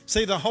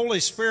 See, the Holy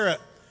Spirit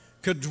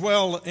could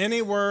dwell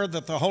anywhere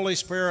that the Holy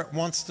Spirit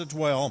wants to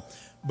dwell,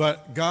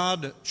 but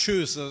God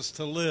chooses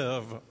to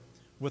live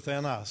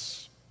within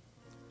us.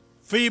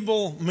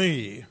 Feeble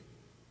me,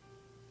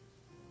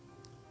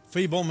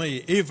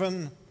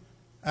 even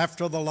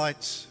after the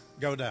lights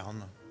go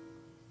down.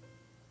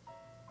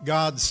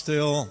 God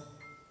still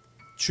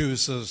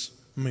chooses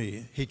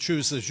me. He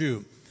chooses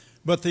you.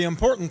 But the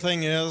important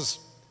thing is,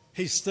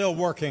 He's still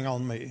working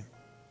on me,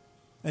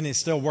 and He's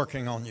still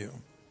working on you.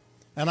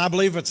 And I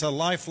believe it's a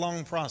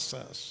lifelong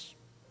process.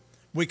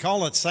 We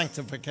call it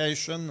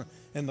sanctification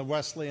in the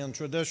Wesleyan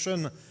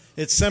tradition.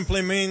 It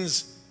simply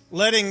means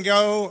letting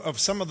go of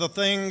some of the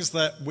things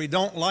that we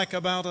don't like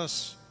about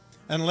us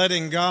and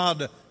letting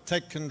God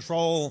take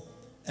control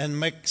and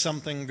make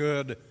something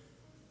good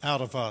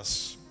out of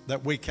us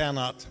that we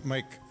cannot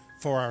make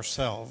for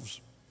ourselves.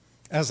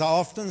 As I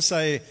often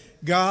say,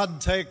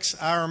 God takes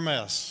our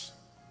mess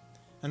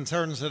and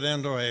turns it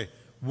into a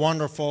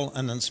wonderful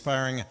and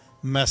inspiring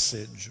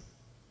message.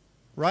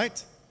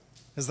 Right?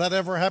 Has that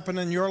ever happened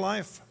in your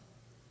life?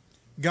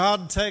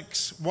 God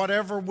takes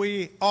whatever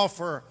we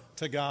offer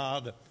to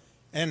God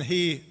and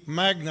He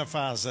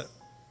magnifies it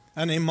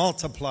and He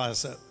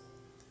multiplies it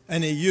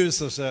and He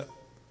uses it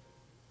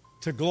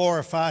to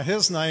glorify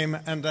His name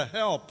and to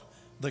help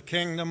the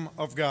kingdom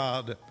of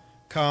God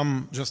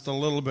come just a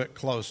little bit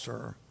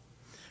closer.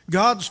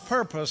 God's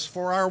purpose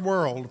for our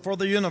world, for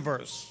the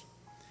universe,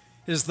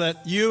 is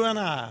that you and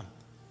I,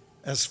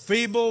 as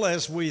feeble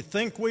as we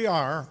think we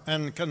are,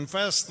 and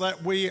confess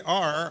that we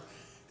are,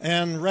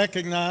 and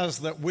recognize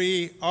that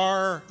we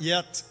are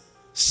yet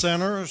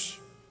sinners,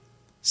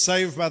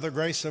 saved by the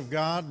grace of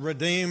God,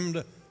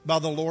 redeemed by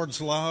the Lord's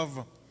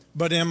love,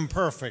 but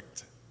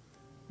imperfect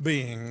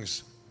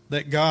beings,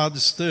 that God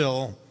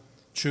still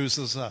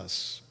chooses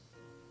us.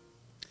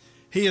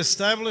 He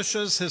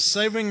establishes His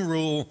saving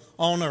rule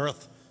on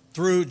earth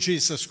through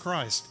Jesus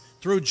Christ,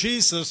 through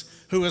Jesus,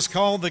 who is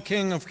called the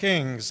King of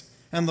Kings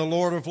and the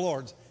Lord of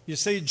Lords. You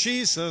see,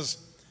 Jesus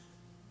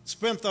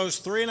spent those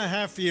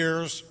 3.5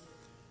 years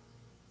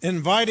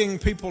inviting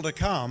people to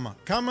come.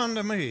 Come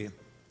unto me,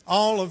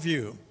 all of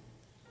you.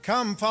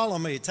 Come, follow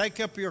me. Take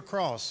up your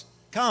cross.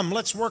 Come,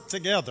 let's work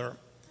together.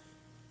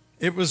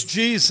 It was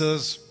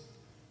Jesus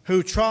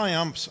who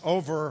triumphs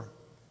over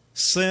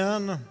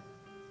sin,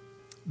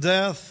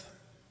 death,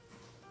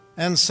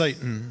 and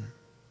Satan.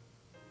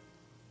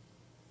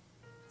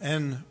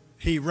 And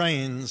He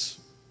reigns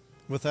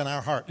within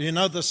our heart. You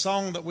know the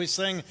song that we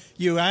sing,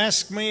 you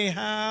ask me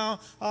how,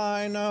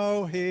 I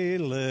know He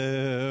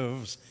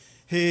lives.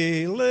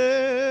 He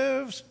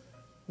lives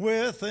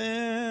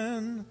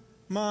within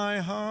my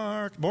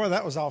heart. Boy,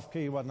 that was off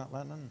key, wasn't it,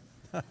 Lennon?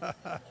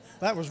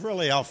 That was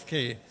really off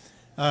key.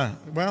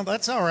 Well,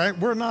 that's all right.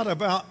 We're not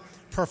about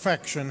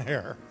perfection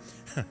here.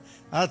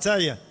 I'll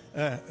tell you,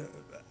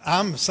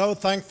 I'm so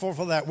thankful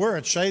for that. We're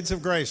at Shades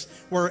of Grace,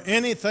 where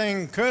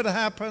anything could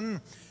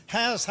happen,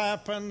 has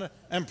happened,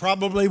 and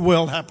probably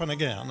will happen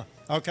again.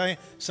 Okay?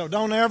 So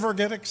don't ever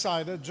get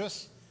excited.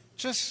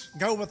 Just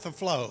go with the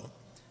flow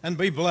and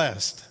be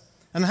blessed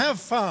and have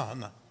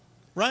fun.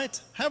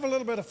 Right? Have a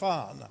little bit of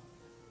fun.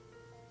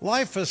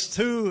 Life is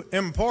too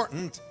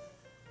important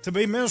to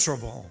be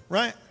miserable,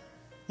 right?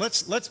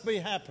 Let's be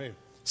happy.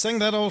 Sing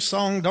that old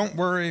song, don't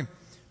worry,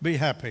 be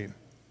happy.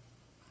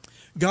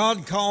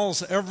 God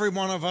calls every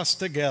one of us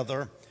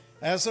together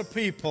as a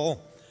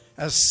people,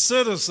 as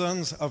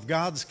citizens of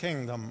God's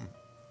kingdom.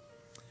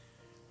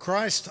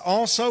 Christ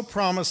also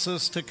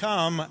promises to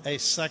come a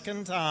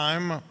second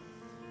time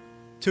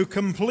to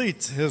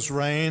complete His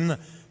reign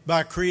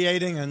by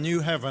creating a new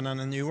heaven and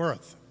a new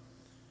earth.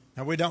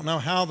 Now, we don't know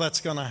how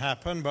that's going to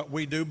happen, but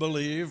we do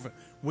believe.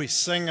 We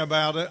sing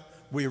about it,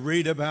 we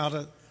read about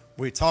it,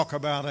 we talk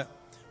about it.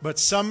 But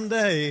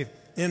someday,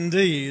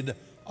 indeed,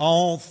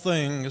 all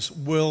things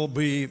will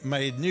be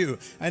made new.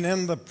 And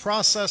in the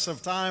process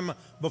of time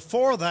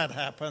before that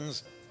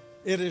happens,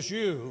 it is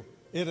you,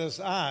 it is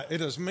I, it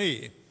is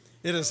me,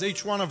 it is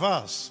each one of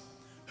us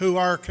who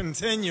are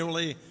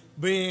continually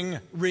being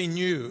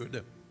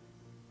renewed.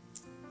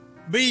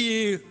 Be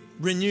ye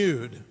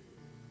renewed.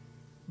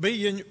 Be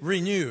ye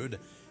renewed.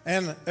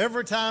 And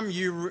every time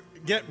you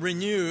get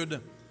renewed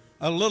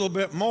a little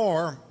bit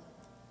more,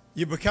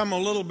 you become a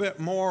little bit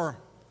more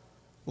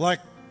like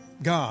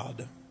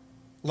God,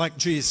 like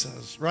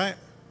Jesus, right?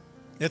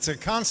 It's a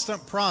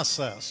constant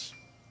process.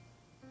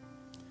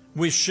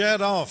 We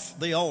shed off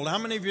the old. How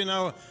many of you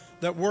know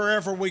that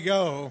wherever we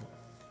go,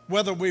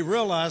 whether we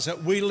realize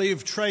it, we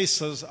leave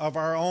traces of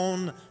our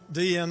own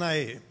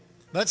DNA?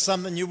 That's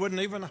something you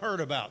wouldn't even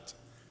heard about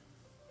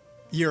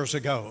years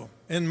ago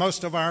in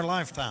most of our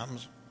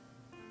lifetimes.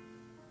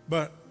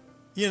 But,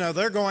 you know,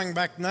 they're going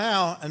back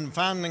now and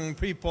finding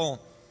people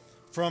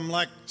from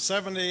like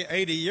 70,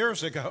 80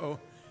 years ago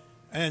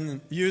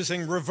and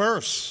using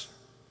reverse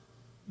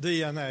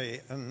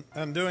DNA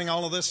and doing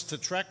all of this to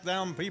track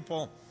down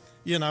people.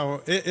 You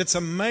know, it's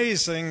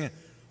amazing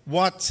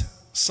what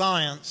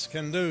science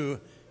can do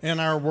in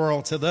our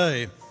world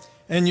today.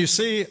 And you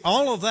see,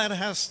 all of that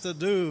has to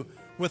do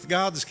with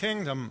God's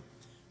kingdom,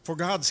 for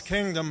God's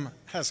kingdom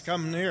has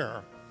come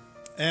near.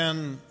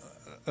 And,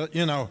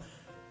 you know,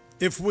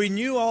 if we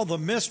knew all the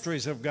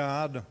mysteries of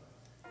God,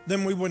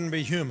 then we wouldn't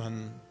be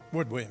human,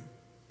 would we?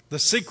 The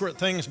secret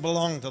things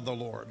belong to the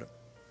Lord.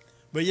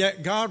 But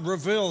yet God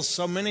reveals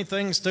so many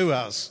things to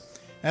us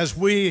as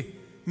we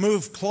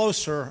move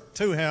closer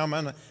to him,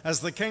 and as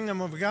the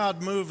kingdom of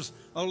God moves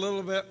a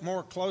little bit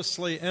more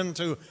closely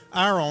into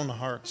our own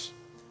hearts,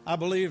 I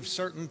believe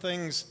certain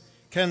things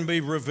can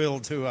be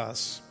revealed to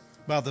us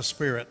by the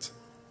Spirit.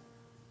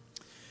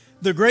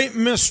 The great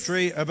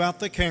mystery about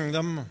the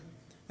kingdom,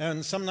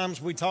 and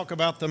sometimes we talk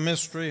about the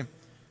mystery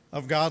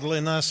of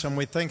godliness and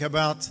we think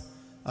about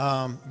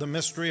the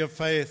mystery of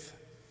faith,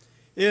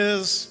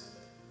 is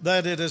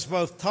that it is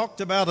both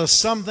talked about as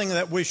something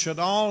that we should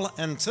all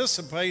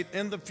anticipate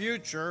in the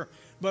future,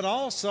 but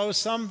also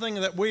something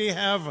that we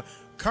have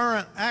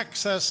current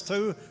access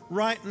to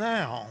right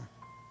now.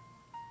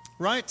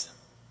 Right?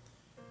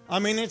 I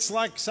mean, it's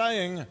like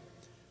saying,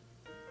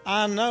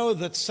 I know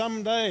that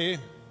someday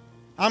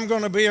I'm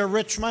going to be a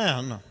rich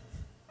man.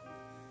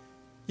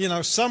 You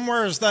know,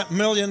 somewhere is that $1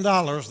 million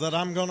that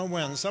I'm going to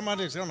win.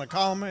 Somebody's going to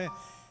call me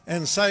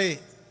and say,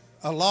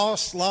 a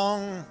long-lost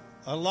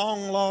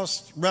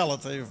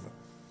relative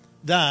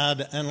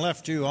died and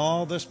left you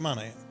all this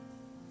money.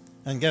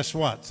 And guess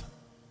what?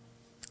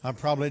 I'd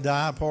probably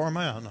die a poor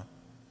man.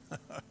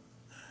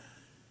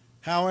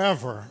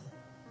 However,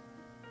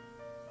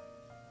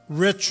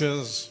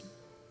 riches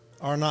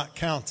are not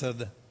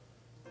counted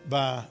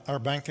by our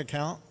bank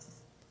account,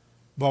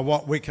 by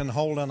what we can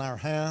hold in our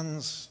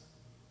hands.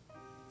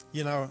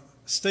 You know,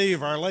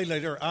 Steve, our lay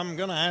leader, I'm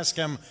going to ask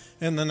him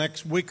in the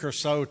next week or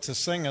so to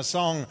sing a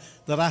song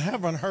that I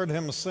haven't heard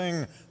him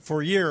sing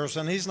for years,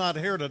 and he's not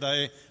here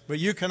today, but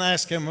you can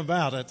ask him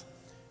about it.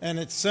 And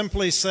it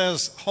simply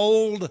says,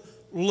 hold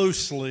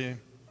loosely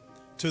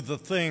to the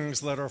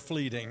things that are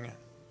fleeting.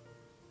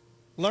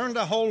 Learn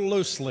to hold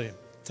loosely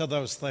to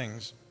those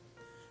things.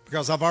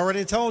 Because I've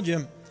already told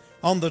you,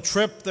 on the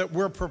trip that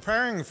we're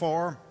preparing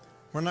for,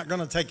 we're not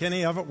going to take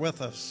any of it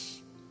with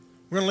us.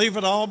 We're going to leave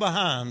it all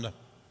behind.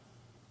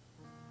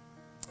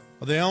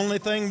 The only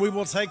thing we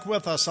will take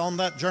with us on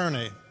that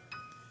journey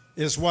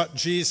is what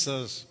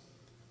Jesus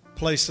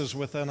places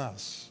within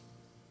us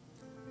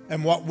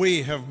and what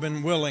we have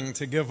been willing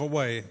to give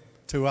away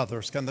to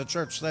others. Can the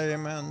church say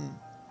amen?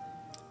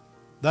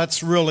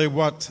 That's really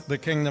what the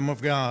kingdom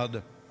of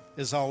God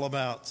is all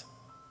about.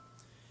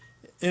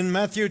 In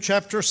Matthew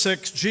chapter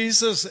 6,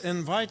 Jesus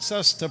invites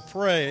us to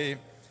pray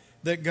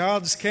that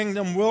God's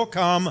kingdom will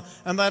come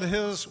and that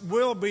his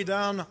will be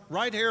done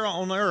right here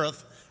on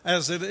earth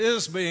as it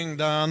is being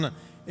done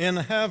in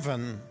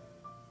heaven.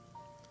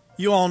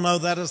 You all know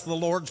that is the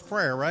Lord's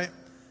Prayer, right?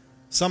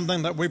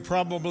 Something that we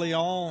probably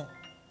all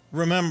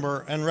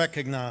remember and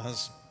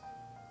recognize.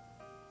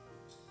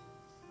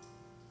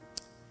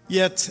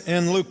 Yet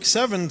in Luke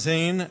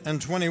 17 and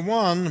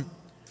 21,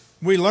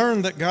 we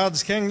learn that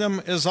God's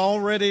kingdom is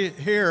already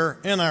here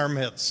in our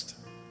midst.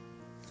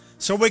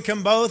 So we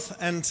can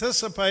both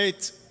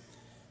anticipate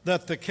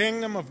that the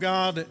kingdom of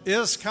God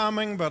is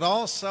coming, but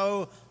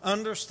also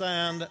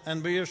understand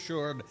and be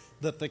assured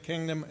that the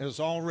kingdom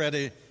is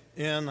already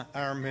in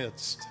our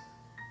midst.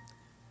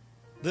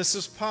 This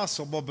is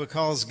possible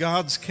because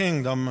God's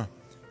kingdom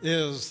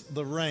is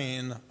the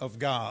reign of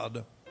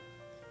God,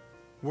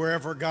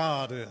 wherever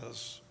God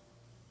is.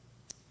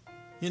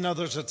 You know,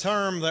 there's a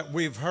term that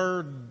we've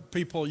heard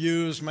people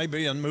use,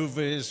 maybe in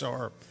movies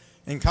or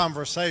in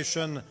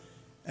conversation,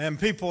 and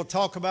people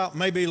talk about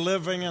maybe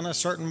living in a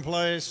certain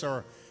place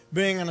or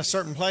being in a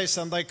certain place,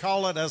 and they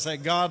call it as a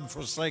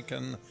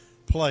God-forsaken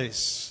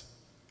place.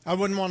 I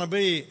wouldn't want to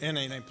be in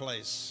any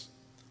place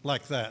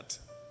like that,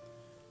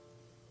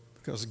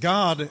 because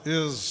God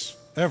is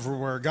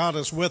everywhere. God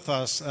is with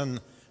us,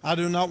 and I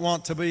do not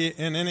want to be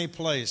in any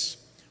place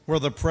where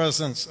the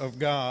presence of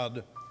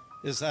God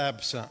is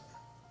absent.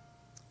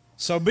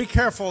 So be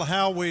careful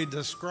how we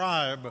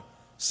describe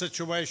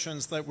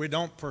situations that we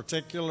don't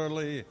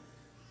particularly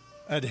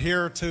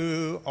adhere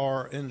to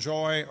or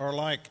enjoy or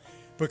like,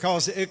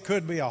 because it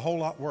could be a whole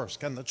lot worse.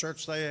 Can the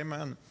church say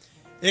amen?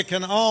 It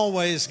can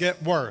always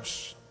get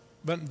worse.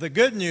 But the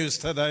good news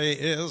today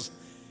is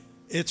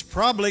it's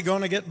probably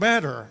going to get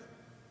better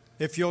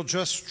if you'll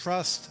just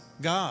trust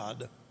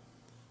God.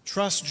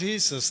 Trust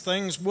Jesus.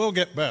 Things will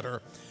get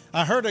better.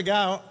 I heard a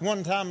guy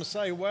one time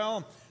say,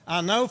 well,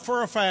 I know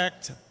for a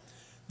fact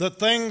that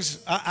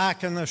things, I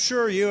can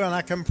assure you and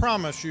I can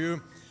promise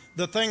you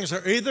that things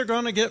are either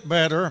going to get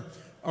better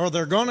or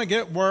they're going to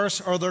get worse,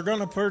 or they're going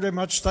to pretty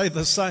much stay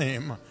the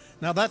same.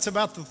 Now, that's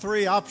about the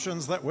three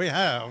options that we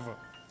have.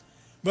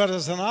 But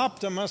as an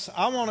optimist,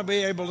 I want to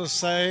be able to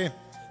say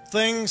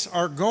things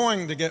are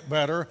going to get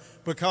better,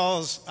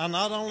 because I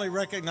not only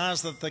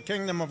recognize that the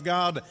kingdom of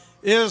God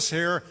is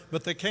here,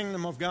 but the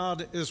kingdom of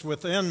God is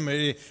within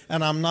me,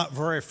 and I'm not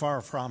very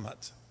far from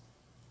it.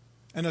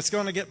 And it's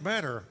going to get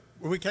better.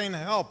 We can't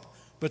help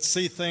but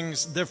see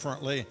things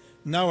differently,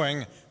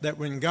 knowing that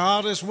when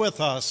God is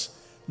with us,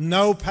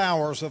 no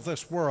powers of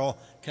this world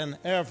can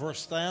ever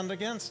stand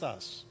against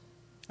us.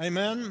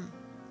 Amen?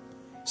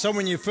 So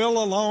when you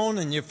feel alone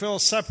and you feel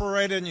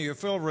separated and you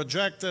feel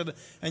rejected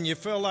and you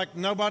feel like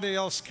nobody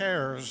else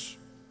cares,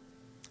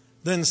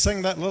 then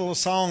sing that little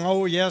song,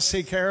 "Oh, yes,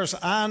 he cares.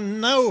 I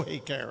know he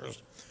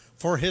cares,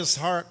 for his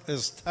heart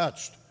is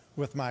touched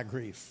with my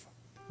grief."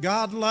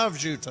 God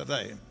loves you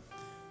today.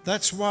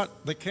 That's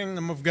what the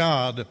kingdom of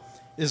God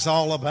is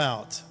all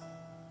about.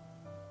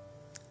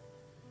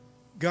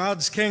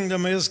 God's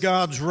kingdom is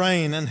God's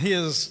reign, and He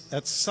is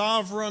at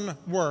sovereign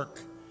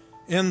work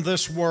in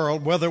this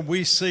world, whether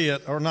we see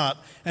it or not.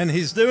 And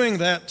He's doing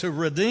that to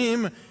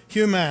redeem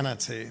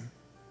humanity,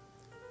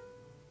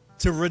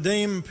 to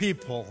redeem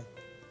people.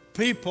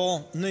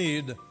 People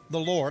need the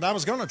Lord. I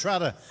was going to try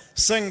to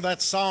sing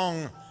that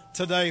song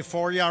today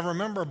for you. I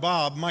remember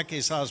Bob,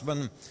 Mikey's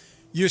husband,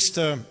 used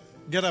to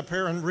get up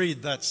here and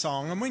read that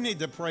song. And we need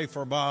to pray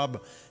for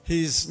Bob.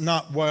 He's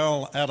not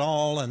well at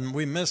all, and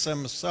we miss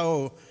him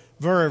so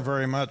very,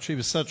 very much. He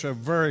was such a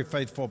very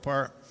faithful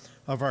part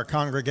of our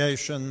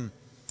congregation,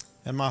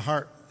 and my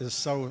heart is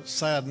so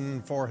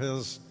saddened for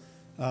his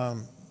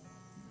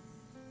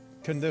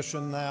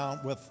condition now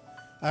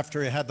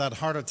after he had that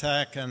heart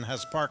attack and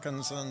has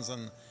Parkinson's,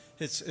 and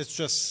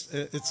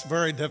it's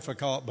very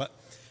difficult. But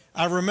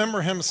I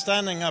remember him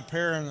standing up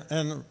here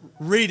and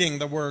reading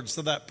the words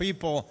so that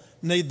people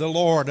need the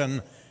Lord,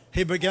 and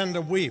he began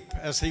to weep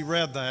as he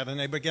read that,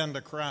 and he began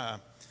to cry,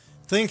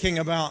 thinking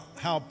about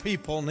how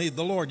people need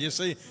the Lord. You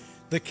see,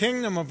 the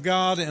kingdom of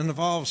God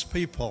involves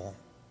people.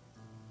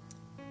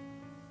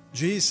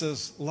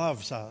 Jesus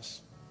loves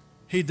us.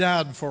 He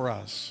died for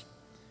us.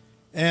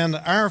 And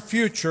our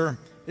future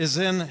is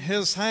in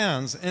His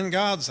hands, in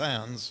God's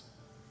hands.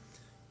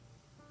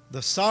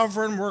 The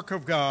sovereign work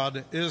of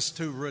God is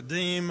to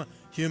redeem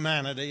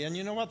humanity. And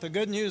you know what the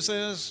good news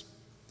is?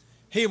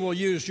 He will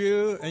use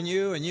you and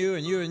you and you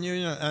and you and you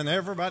and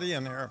everybody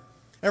in there.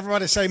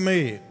 Everybody say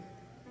me.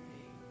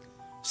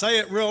 Say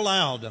it real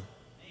loud. Me.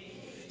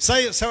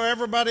 Say it so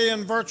everybody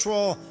in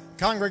virtual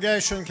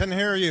congregation can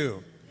hear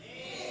you.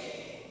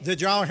 Me.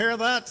 Did y'all hear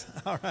that?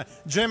 All right.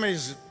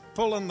 Jimmy's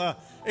pulling the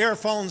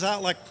earphones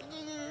out like,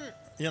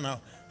 you know.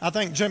 I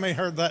think Jimmy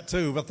heard that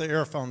too with the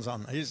earphones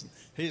on.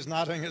 He's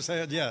nodding his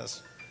head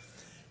yes.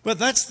 But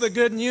that's the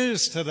good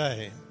news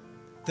today,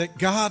 that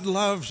God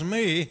loves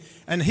me,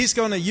 and He's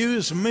going to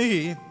use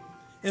me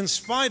in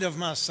spite of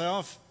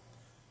myself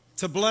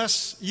to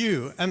bless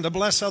you and to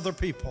bless other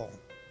people.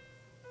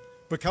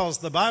 Because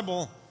the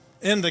Bible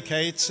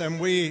indicates, and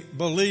we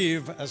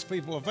believe as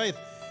people of faith,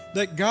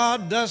 that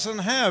God doesn't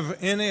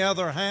have any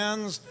other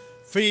hands,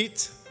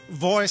 feet,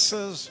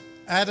 voices,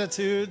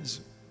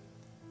 attitudes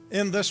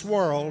in this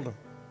world,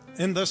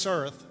 in this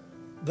earth,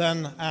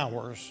 than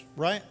ours,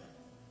 right?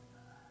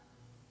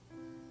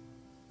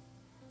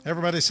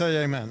 Everybody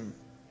say amen.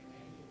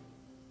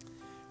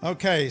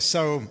 Okay,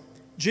 so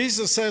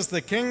Jesus says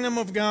the kingdom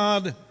of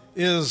God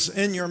is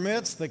in your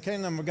midst. The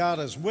kingdom of God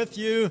is with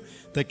you.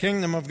 The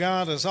kingdom of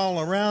God is all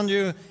around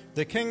you.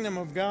 The kingdom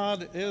of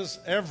God is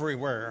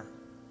everywhere.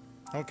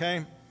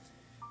 Okay?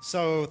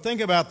 So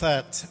think about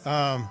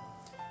that.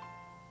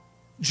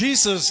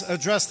 Jesus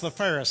addressed the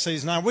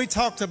Pharisees. Now, we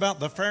talked about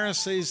the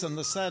Pharisees and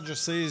the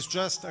Sadducees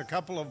just a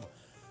couple of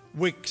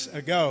weeks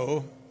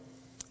ago,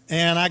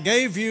 and I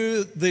gave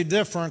you the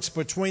difference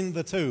between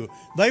the two.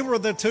 They were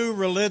the two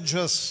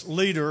religious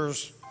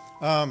leaders,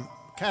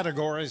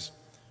 categories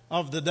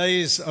of the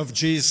days of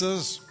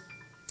Jesus,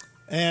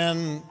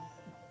 and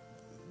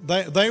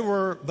they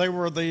were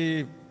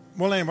the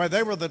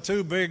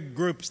two big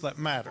groups that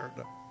mattered,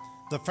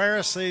 the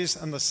Pharisees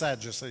and the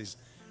Sadducees.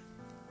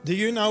 Do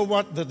you know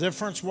what the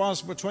difference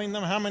was between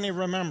them? How many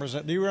remembers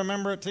it? Do you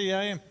remember it,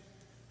 T.A.?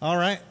 All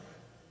right.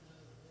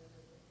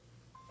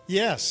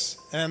 Yes,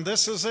 and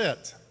this is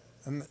it.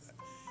 And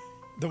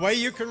the way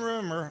you can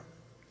remember,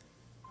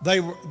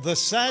 the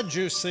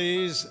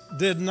Sadducees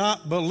did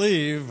not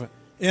believe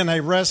in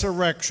a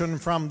resurrection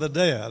from the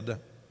dead.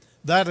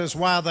 That is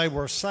why they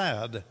were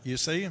sad, you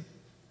see.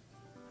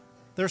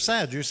 They're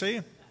sad, you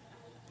see.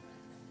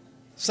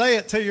 Say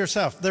it to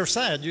yourself. They're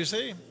sad, you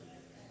see.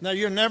 Now,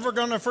 you're never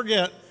going to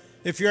forget,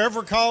 if you're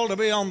ever called to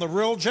be on the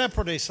Real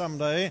Jeopardy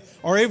someday,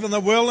 or even the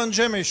Will and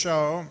Jimmy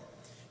show,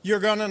 you're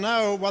going to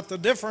know what the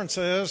difference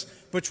is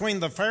between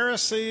the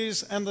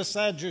Pharisees and the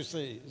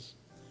Sadducees.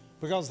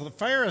 Because the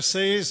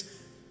Pharisees,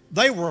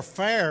 they were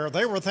fair.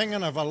 They were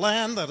thinking of a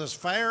land that is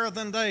fairer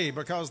than day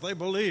because they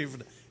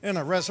believed in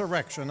a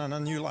resurrection and a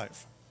new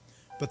life.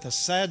 But the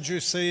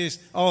Sadducees,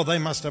 oh, they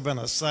must have been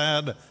a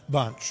sad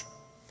bunch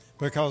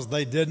because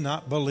they did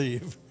not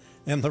believe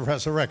in the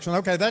resurrection.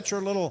 Okay, that's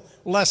your little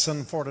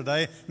lesson for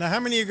today. Now,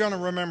 how many of you are going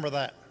to remember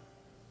that?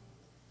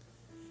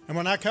 And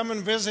when I come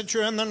and visit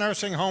you in the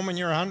nursing home and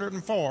you're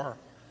 104,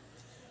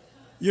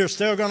 you're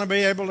still going to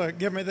be able to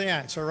give me the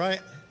answer, right?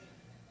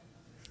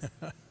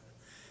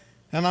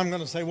 And I'm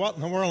going to say, what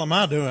in the world am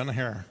I doing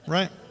here,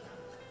 right?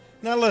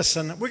 Now,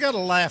 listen, we got to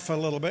laugh a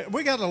little bit.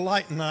 We got to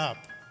lighten up.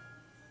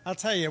 I'll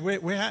tell you,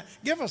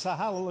 give us a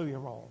hallelujah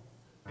roll.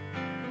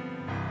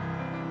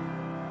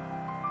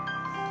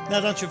 Now,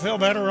 don't you feel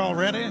better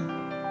already?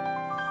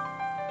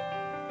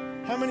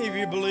 How many of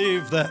you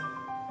believe that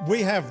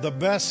we have the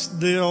best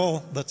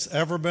deal that's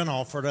ever been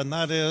offered, and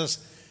that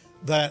is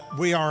that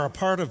we are a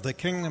part of the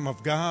kingdom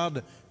of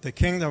God, the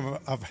kingdom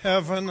of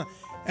heaven,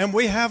 and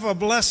we have a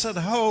blessed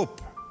hope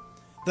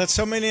that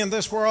so many in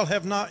this world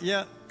have not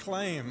yet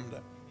claimed.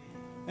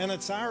 And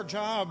it's our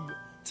job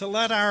to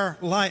let our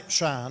light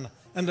shine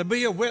and to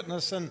be a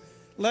witness and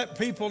let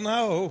people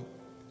know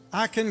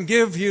I can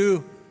give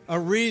you a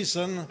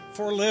reason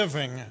for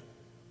living.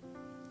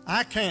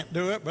 I can't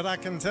do it, but I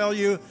can tell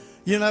you,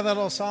 you know that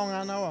old song,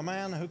 I know a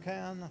man who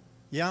can?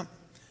 Yeah.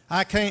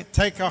 I can't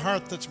take a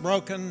heart that's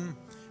broken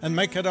and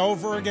make it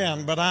over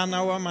again, but I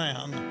know a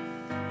man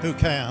who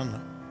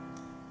can.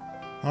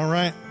 All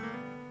right.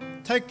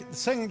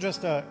 Sing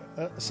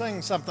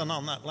something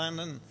on that,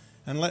 Landon,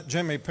 and let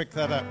Jimmy pick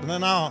that up. And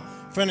then I'll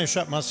finish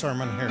up my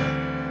sermon here.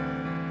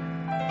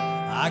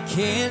 I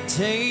can't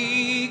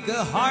take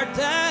a heart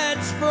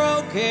that's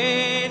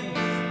broken,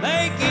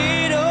 make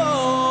it over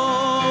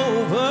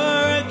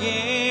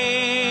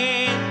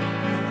again.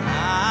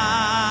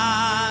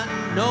 I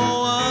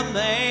know a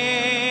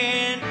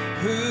man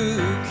who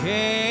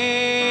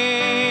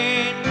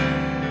can.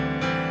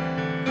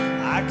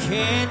 I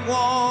can't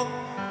walk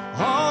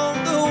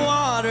on the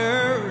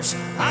waters,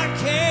 I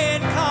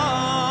can't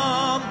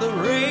calm the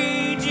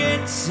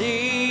raging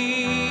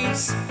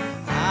seas.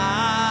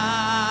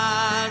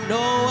 I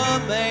know a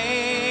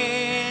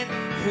man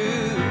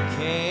who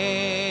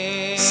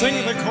can.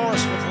 Sing the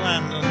chorus with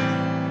Landon.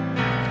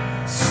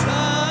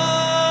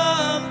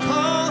 Some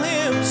call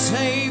him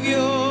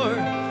Savior,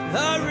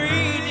 the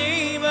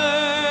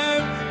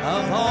Redeemer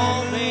of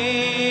all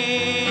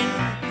men.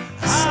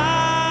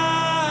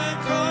 I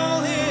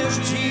call him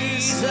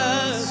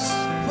Jesus,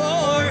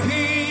 for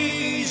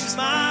he's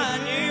my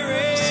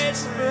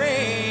nearest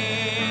friend.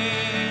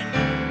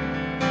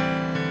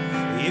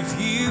 If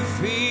you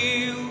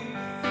feel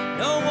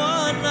no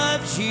one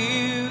loves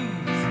you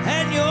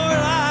and your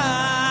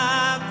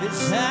life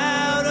is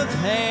out of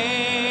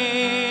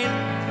hand,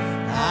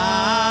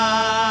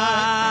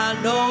 I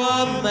know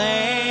a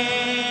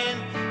man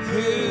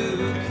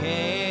who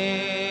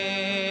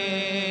can.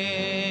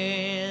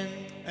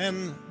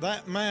 And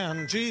that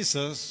man,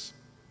 Jesus,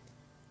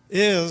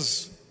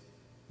 is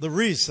the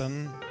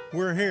reason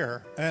we're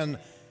here. And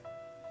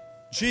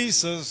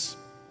Jesus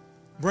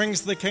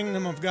brings the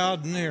kingdom of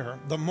God near.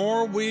 The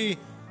more we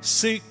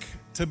seek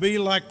to be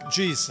like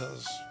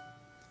Jesus,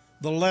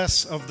 the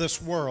less of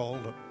this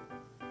world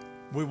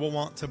we will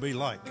want to be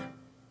like.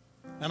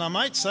 And I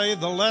might say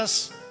the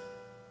less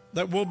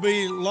that will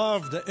be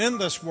loved in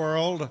this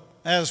world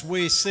as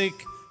we seek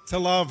to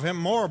love him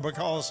more,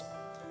 because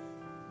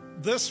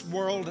this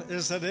world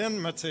is at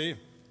enmity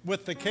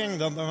with the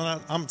kingdom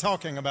that I'm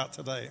talking about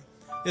today.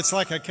 It's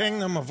like a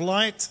kingdom of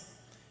light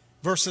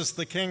versus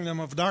the kingdom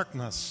of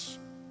darkness.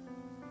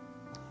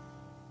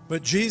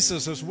 But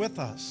Jesus is with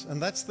us,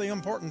 and that's the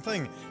important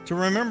thing, to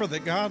remember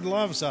that God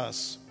loves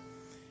us.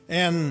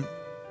 And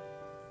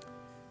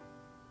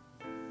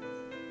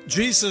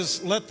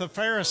Jesus let the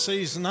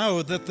Pharisees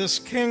know that this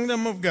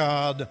kingdom of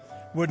God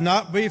would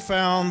not be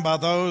found by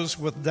those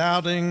with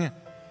doubting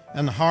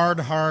and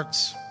hard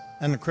hearts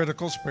and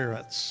critical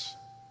spirits,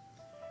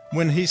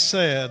 when he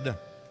said,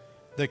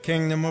 the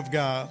kingdom of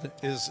God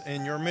is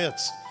in your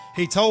midst.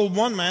 He told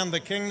one man the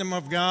kingdom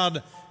of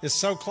God is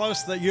so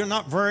close that you're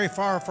not very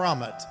far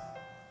from it.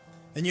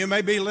 And you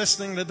may be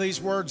listening to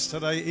these words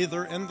today,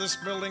 either in this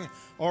building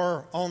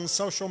or on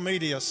social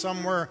media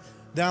somewhere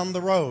down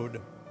the road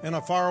in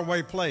a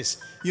faraway place.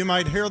 You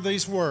might hear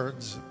these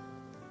words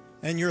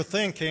and you're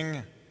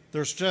thinking,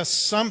 there's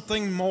just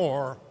something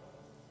more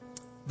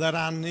that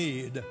I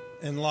need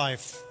in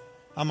life.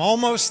 I'm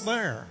almost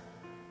there.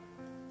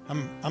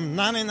 I'm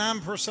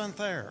 99%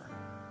 there.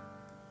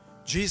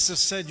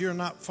 Jesus said, you're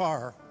not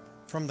far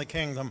from the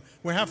kingdom.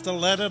 We have to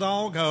let it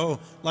all go.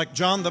 Like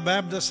John the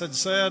Baptist had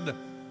said,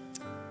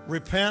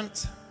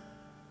 repent,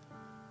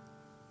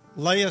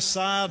 lay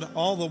aside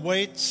all the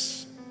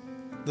weights,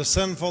 the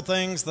sinful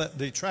things that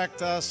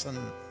detract us and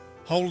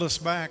hold us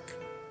back,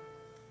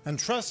 and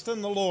trust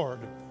in the Lord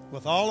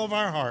with all of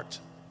our heart,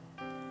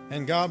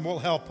 and God will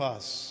help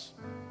us.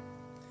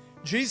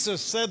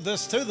 Jesus said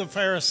this to the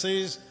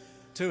Pharisees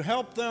to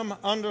help them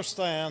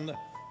understand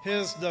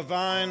his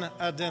divine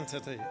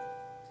identity.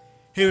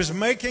 He was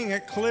making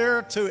it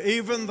clear to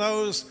even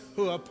those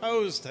who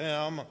opposed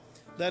him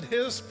that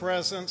his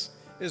presence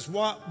is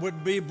what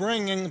would be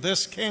bringing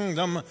this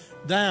kingdom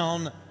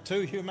down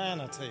to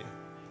humanity.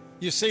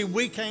 You see,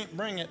 we can't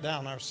bring it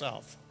down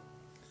ourselves.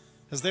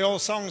 As the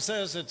old song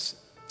says, it's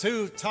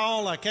too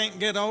tall, I can't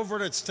get over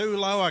it. It's too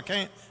low, I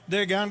can't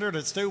dig under it.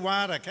 It's too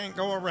wide, I can't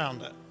go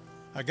around it.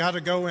 I got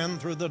to go in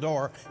through the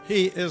door.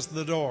 He is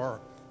the door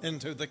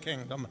into the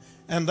kingdom.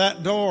 And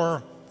that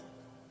door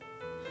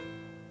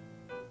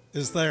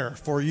is there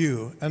for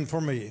you and for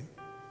me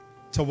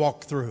to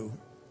walk through.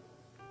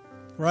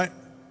 Right?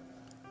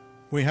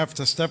 We have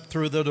to step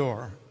through the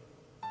door.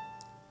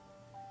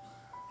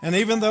 And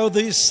even though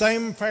these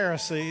same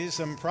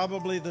Pharisees and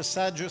probably the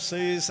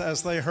Sadducees,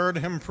 as they heard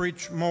him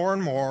preach more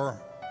and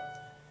more,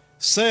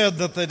 said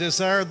that they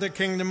desired the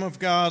kingdom of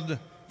God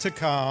to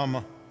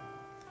come,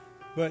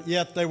 but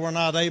yet they were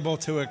not able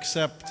to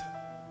accept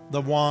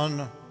the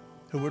one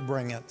who would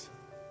bring it.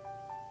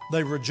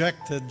 They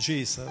rejected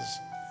Jesus.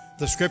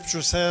 The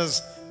scripture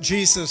says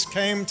Jesus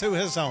came to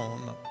his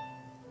own,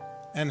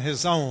 and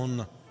his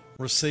own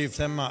received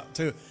him not.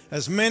 To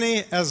as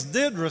many as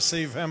did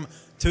receive him,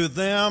 to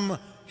them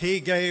he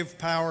gave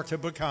power to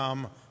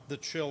become the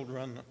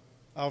children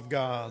of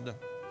God.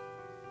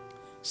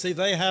 See,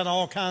 they had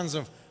all kinds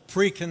of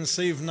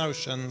preconceived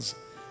notions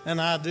and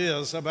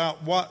ideas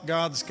about what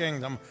God's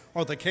kingdom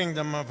or the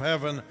kingdom of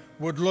heaven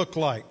would look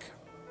like.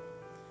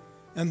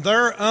 And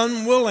their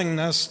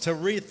unwillingness to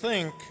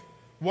rethink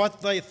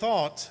what they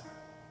thought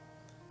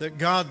that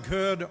God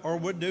could or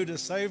would do to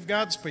save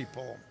God's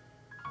people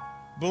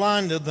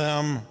blinded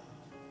them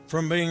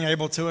from being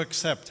able to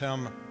accept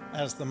him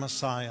as the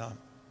Messiah.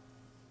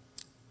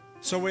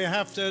 So we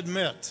have to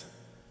admit,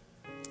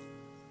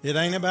 it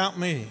ain't about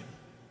me.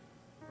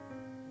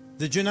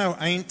 Did you know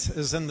ain't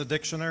is in the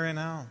dictionary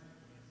now?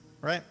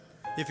 Right?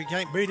 If you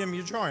can't beat him,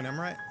 you join him,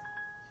 right?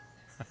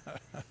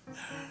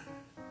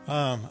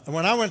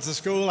 When I went to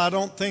school, I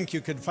don't think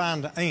you could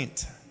find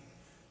ain't.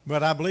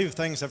 But I believe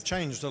things have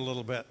changed a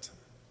little bit.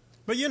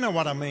 But you know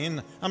what I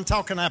mean. I'm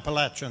talking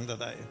Appalachian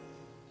today.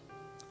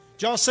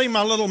 Did y'all see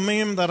my little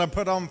meme that I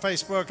put on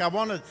Facebook? I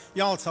wanted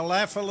y'all to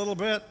laugh a little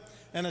bit.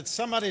 And it's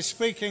somebody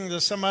speaking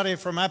to somebody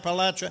from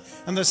Appalachia.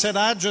 And they said,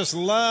 I just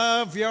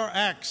love your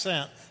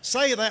accent.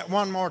 Say that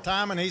one more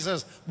time. And he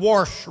says,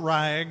 wash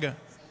rag.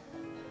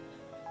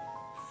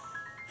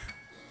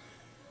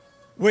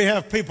 We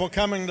have people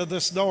coming to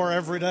this door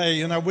every day.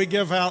 You know, we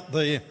give out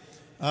the,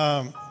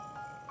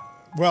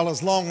 well,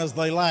 as long as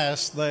they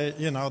last,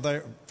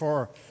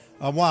 for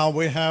a while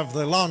we have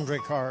the laundry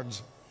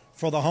cards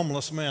for the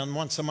homeless men.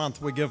 Once a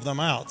month we give them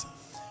out.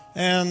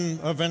 And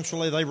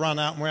eventually they run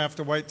out and we have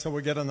to wait till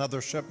we get another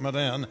shipment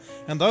in.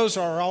 And those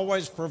are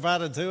always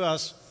provided to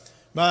us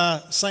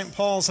by St.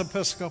 Paul's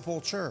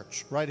Episcopal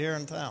Church right here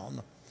in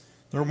town.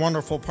 They're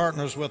wonderful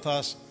partners with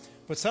us.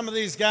 But some of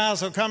these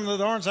guys will come to the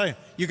door and say,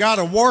 you got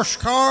a wash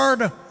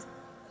card?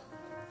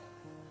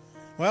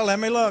 Well, let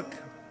me look.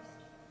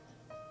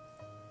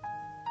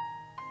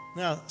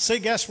 Now, see,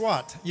 guess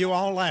what? You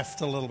all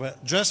laughed a little bit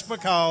just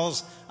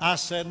because I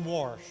said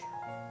wash.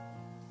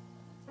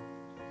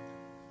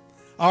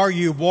 Are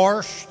you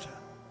washed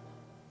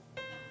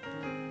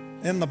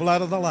in the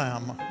blood of the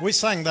Lamb? We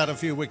sang that a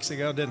few weeks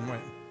ago, didn't we?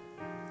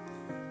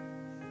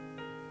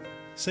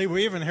 See,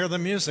 we even hear the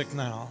music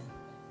now.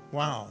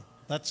 Wow,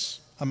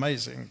 that's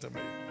amazing to me.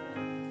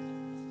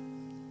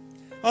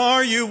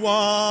 Are you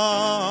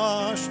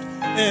washed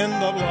in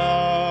the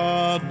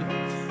blood,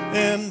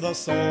 in the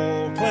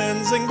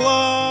soul-cleansing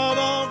blood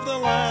of the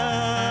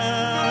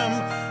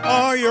Lamb?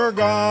 Are your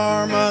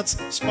garments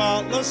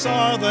spotless?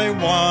 Are they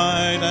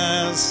white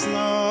as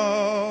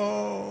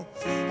snow?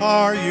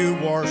 Are you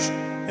washed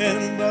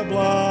in the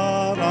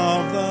blood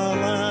of the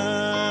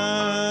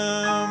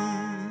Lamb?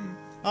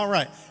 All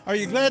right. Are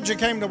you glad you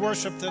came to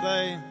worship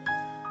today?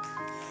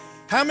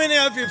 How many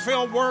of you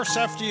feel worse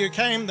after you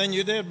came than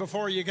you did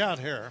before you got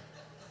here?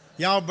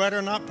 Y'all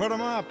better not put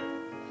them up.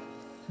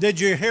 Did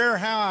you hear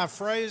how I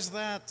phrased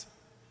that?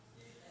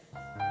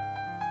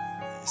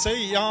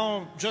 See,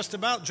 y'all just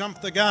about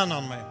jumped the gun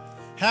on me.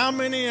 How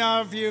many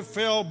of you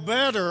feel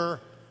better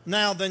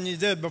now than you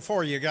did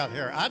before you got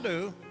here? I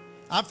do.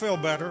 I feel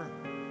better.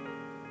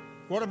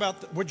 What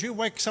about, would you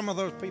wake some of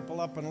those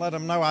people up and let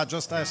them know I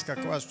just asked a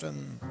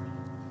question?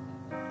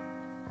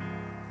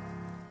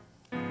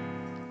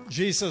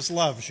 Jesus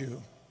loves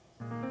you.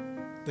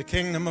 The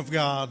kingdom of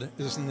God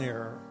is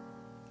near.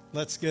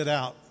 Let's get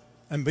out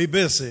and be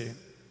busy.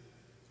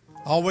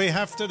 All we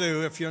have to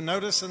do, if you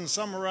notice in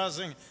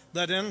summarizing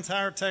that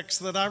entire text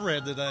that I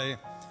read today,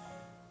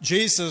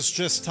 Jesus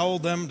just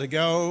told them to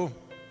go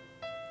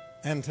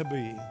and to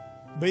be.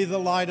 Be the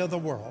light of the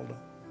world.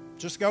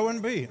 Just go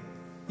and be.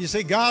 You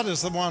see, God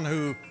is the one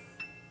who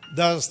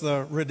does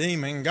the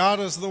redeeming. God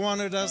is the one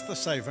who does the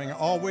saving.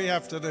 All we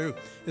have to do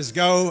is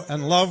go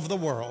and love the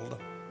world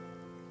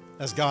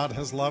as God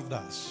has loved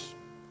us.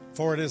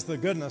 For it is the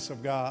goodness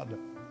of God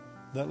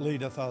that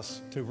leadeth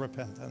us to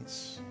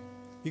repentance.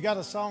 You got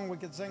a song we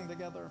could sing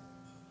together?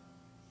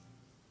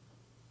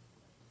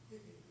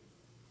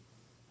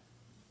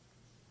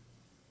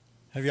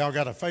 Have y'all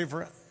got a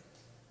favorite?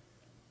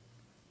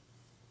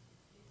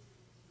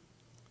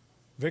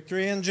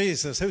 Victory in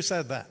Jesus. Who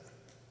said that?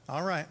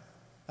 All right.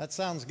 That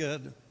sounds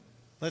good.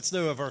 Let's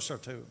do a verse or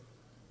two.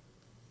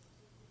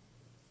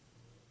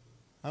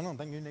 I don't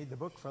think you need the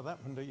book for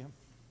that one, do you?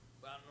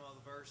 Well, I don't know all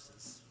the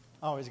verses.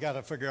 Oh, he's got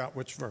to figure out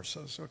which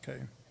verses.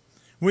 Okay.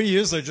 We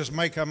usually just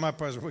make them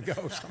up as we go.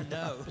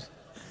 No.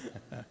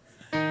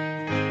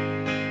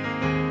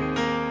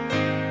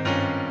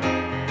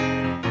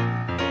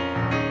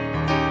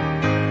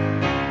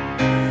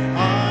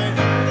 I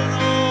heard an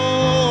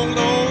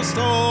old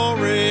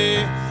story,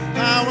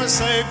 how a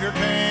Savior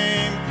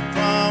came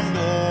from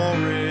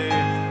glory,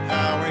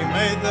 how he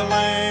made the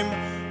lame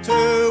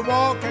to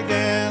walk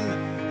again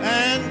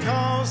and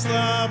caused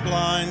the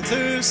blind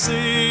to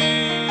see.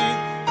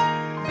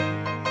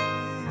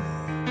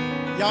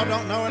 Y'all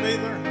don't know it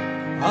either?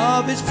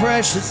 Of his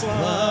precious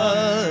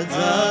blood's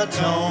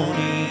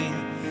atoning,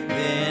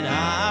 then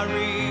I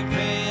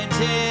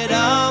repented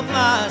of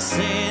my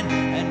sin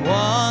and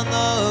won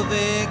the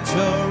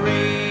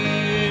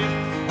victory.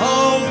 Oh,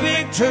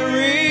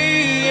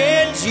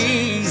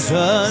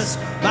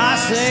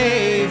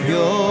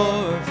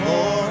 Savior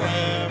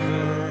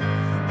forever.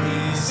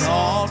 He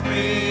sought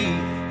me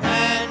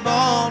and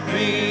bought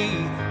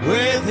me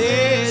with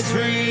His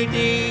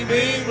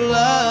redeeming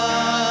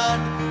blood.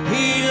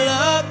 He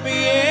loved me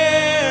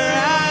ere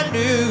I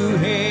knew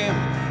Him,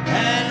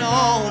 and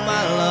all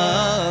my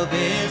love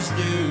is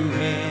due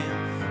Him.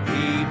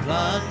 He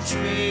plunged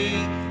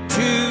me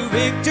to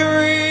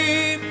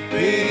victory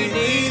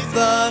beneath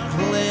the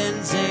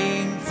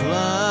cleansing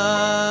flood.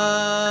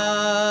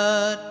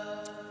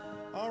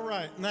 All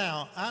right,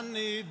 now I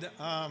need,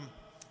 how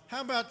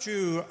about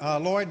you,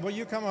 Lloyd? Will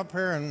you come up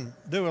here and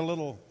do a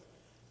little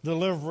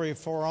delivery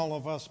for all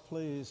of us,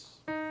 please?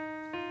 This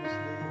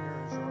lady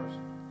here is yours.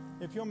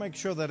 If you'll make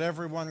sure that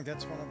everyone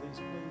gets one of these,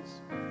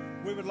 please.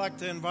 We would like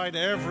to invite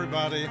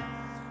everybody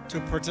to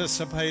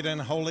participate in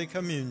Holy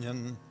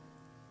Communion.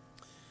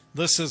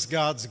 This is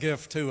God's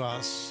gift to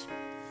us.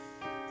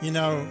 You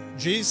know,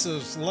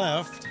 Jesus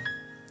left.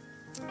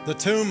 The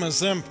tomb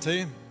is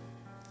empty.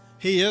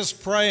 He is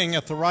praying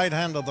at the right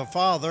hand of the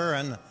Father,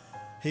 and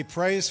He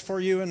prays for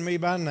you and me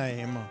by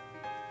name.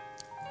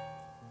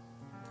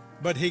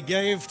 But He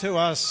gave to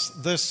us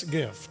this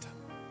gift,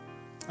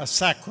 a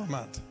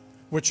sacrament,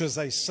 which is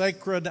a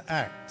sacred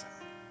act.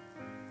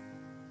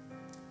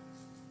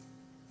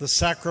 The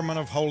sacrament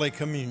of Holy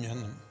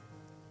Communion.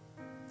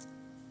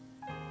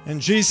 And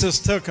Jesus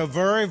took a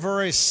very,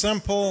 very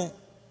simple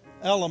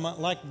element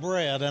like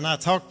bread, and I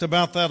talked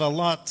about that a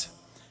lot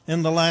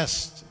in the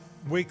last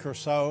week or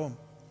so,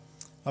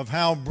 of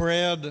how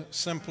bread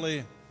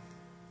simply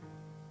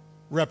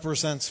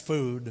represents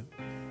food.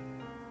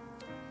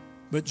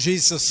 But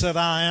Jesus said,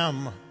 I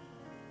am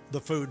the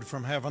food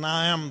from heaven.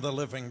 I am the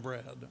living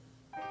bread.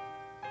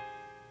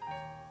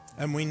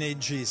 And we need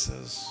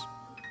Jesus.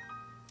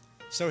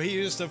 So He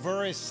used a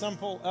very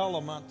simple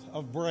element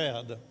of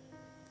bread.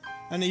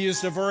 And He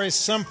used a very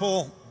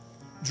simple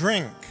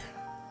drink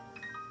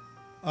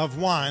of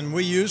wine.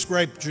 We use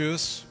grape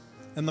juice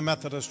in the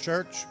Methodist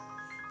Church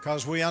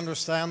because we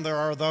understand there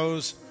are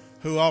those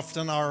who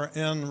often are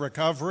in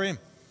recovery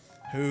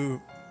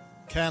who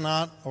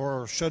cannot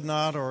or should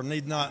not or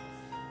need not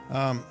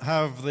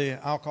have the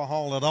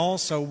alcohol at all.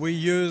 So we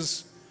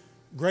use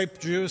grape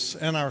juice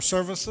in our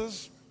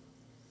services,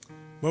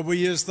 but we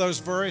use those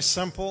very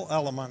simple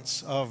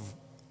elements of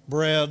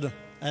bread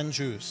and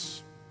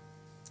juice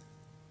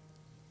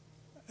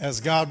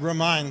as God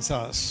reminds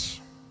us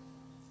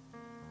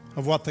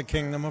of what the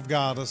kingdom of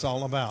God is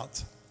all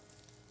about.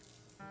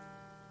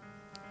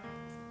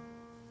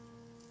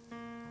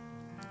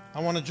 I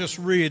want to just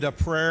read a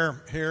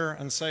prayer here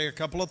and say a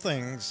couple of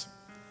things,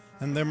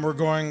 and then we're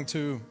going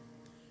to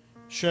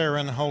share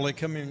in Holy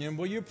Communion.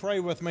 Will you pray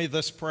with me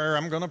this prayer?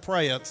 I'm going to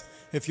pray it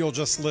if you'll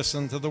just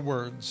listen to the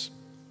words.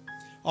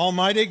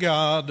 Almighty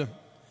God,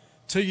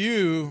 to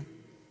you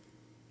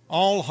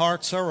all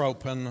hearts are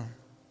open,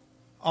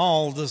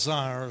 all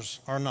desires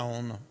are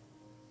known,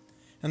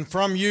 and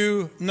from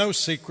you no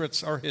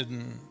secrets are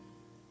hidden.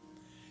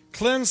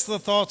 Cleanse the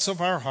thoughts of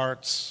our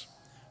hearts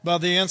by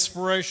the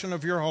inspiration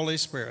of your Holy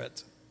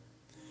Spirit,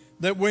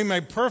 that we may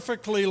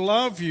perfectly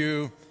love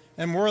you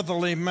and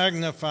worthily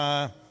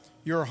magnify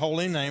your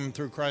holy name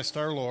through Christ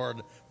our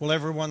Lord. Will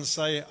everyone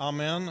say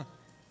amen?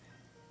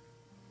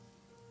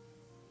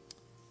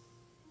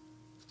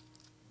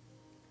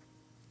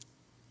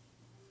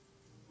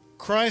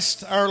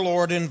 Christ our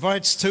Lord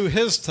invites to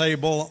His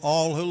table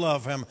all who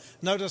love Him.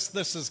 Notice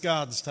this is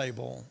God's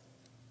table.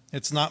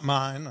 It's not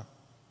mine.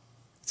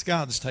 It's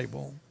God's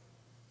table.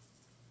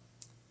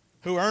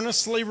 Who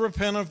earnestly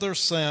repent of their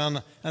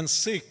sin and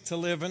seek to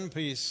live in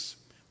peace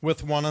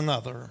with one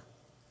another.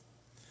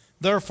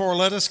 Therefore,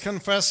 let us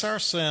confess our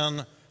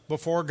sin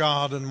before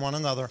God and one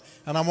another.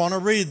 And I want to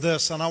read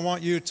this, and I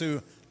want you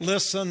to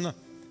listen.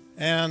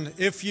 And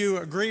if you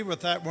agree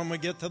with that when we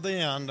get to the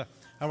end,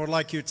 I would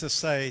like you to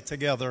say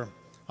together,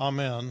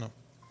 Amen.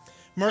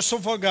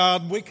 Merciful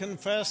God, we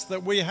confess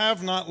that we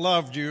have not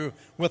loved you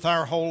with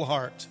our whole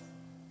heart.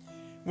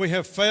 We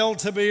have failed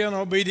to be an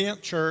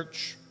obedient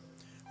church.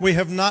 We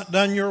have not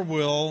done your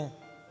will.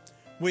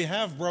 We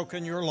have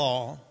broken your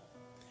law.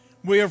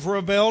 We have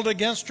rebelled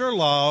against your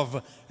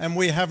love, and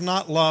we have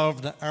not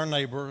loved our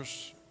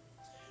neighbors.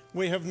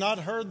 We have not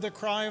heard the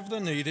cry of the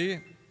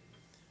needy.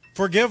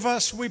 Forgive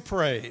us, we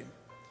pray.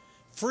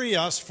 Free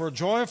us for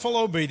joyful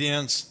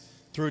obedience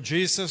through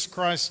Jesus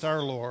Christ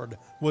our Lord.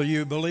 Will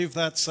you believe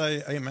that?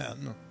 Say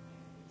amen.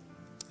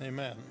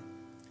 Amen.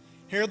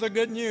 Hear the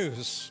good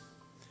news.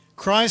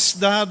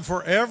 Christ died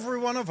for every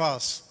one of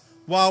us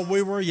while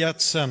we were yet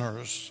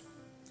sinners.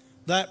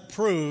 That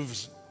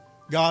proves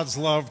God's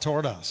love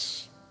toward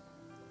us.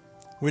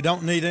 We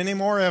don't need any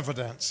more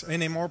evidence,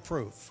 any more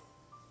proof.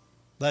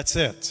 That's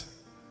it.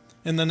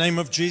 In the name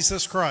of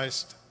Jesus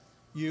Christ,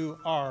 you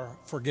are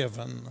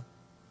forgiven.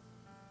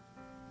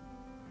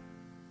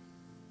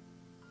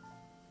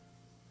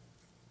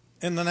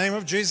 In the name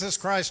of Jesus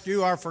Christ,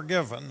 you are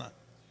forgiven.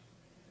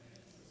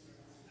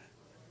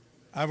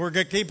 We're going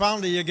to keep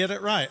on till you get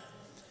it right.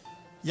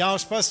 Y'all are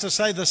supposed to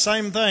say the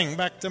same thing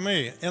back to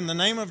me. In the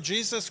name of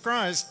Jesus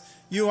Christ,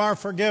 you are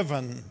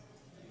forgiven.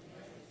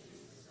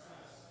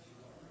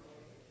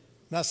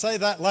 Now say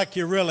that like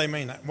you really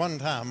mean it. One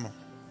time.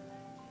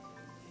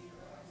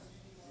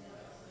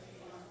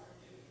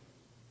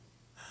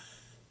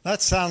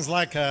 That sounds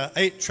like a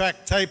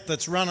 8-track tape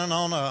that's running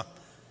on a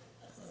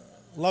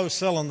low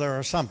cylinder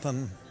or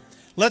something.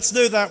 Let's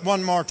do that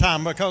one more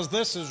time, because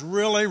this is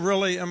really,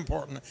 really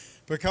important.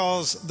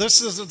 Because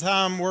this is a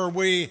time where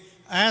we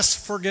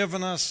ask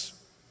forgiveness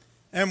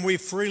and we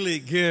freely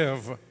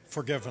give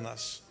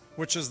forgiveness,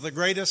 which is the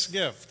greatest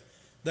gift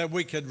that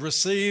we could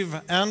receive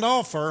and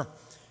offer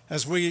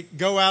as we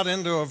go out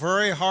into a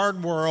very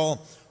hard world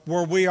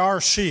where we are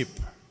sheep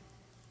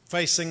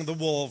facing the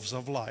wolves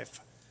of life.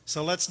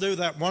 So let's do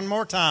that one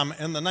more time.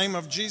 In the name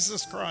of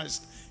Jesus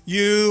Christ,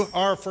 you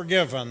are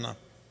forgiven.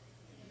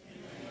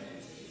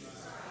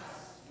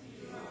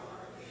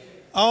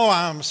 Oh,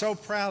 I'm so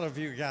proud of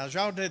you guys.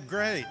 Y'all did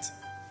great.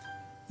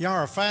 Y'all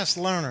are fast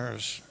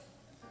learners.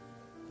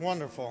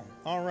 Wonderful.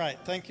 All right.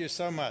 Thank you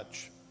so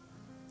much.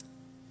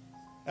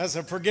 As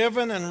a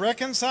forgiven and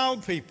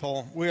reconciled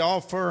people, we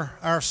offer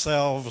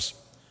ourselves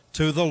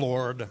to the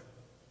Lord.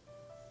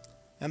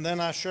 And then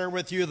I share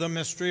with you the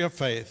mystery of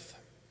faith.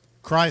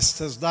 Christ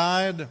has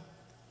died.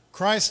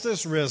 Christ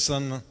is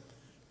risen.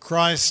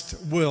 Christ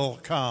will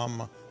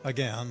come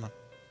again.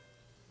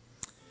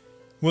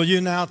 Will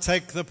you now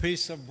take the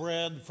piece of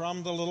bread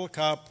from the little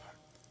cup,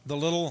 the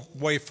little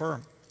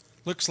wafer?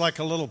 Looks like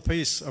a little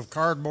piece of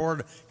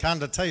cardboard,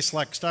 kind of tastes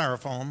like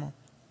styrofoam.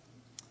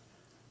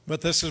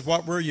 But this is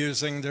what we're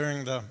using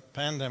during the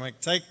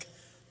pandemic. Take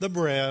the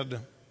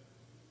bread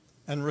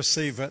and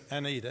receive it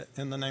and eat it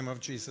in the name of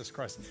Jesus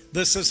Christ.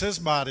 This is his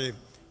body,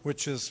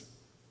 which is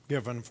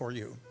given for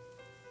you.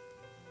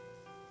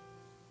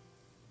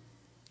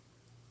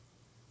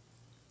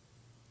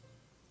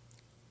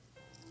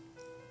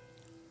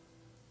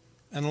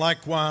 And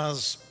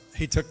likewise,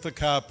 he took the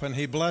cup and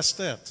he blessed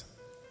it.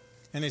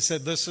 And he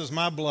said, this is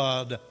my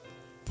blood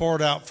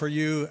poured out for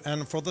you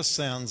and for the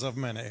sins of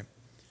many.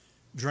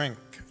 Drink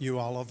you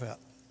all of it.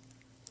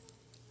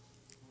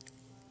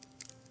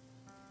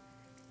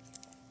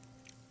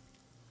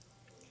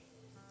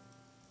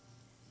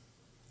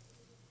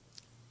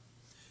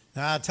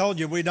 Now, I told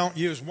you we don't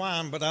use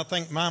wine, but I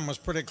think mine was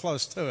pretty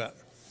close to it.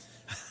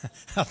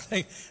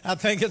 I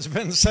think it's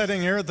been sitting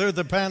here through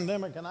the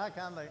pandemic, and I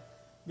kind of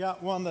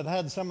got one that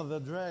had some of the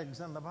dregs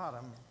in the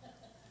bottom.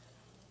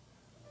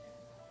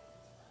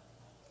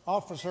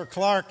 Officer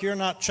Clark, you're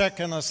not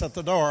checking us at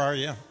the door, are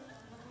you?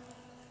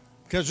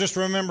 Because just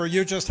remember,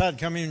 you just had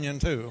communion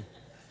too.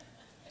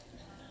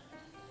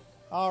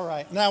 All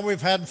right, now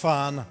we've had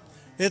fun.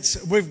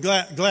 We're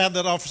glad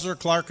that Officer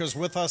Clark is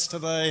with us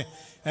today.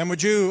 And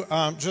would you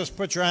just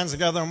put your hands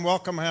together and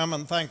welcome him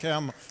and thank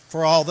him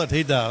for all that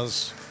he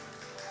does.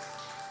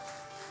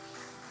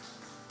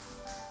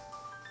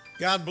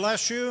 God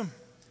bless you.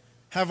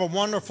 Have a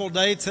wonderful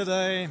day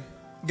today.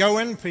 Go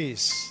in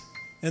peace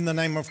in the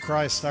name of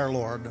Christ our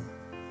Lord.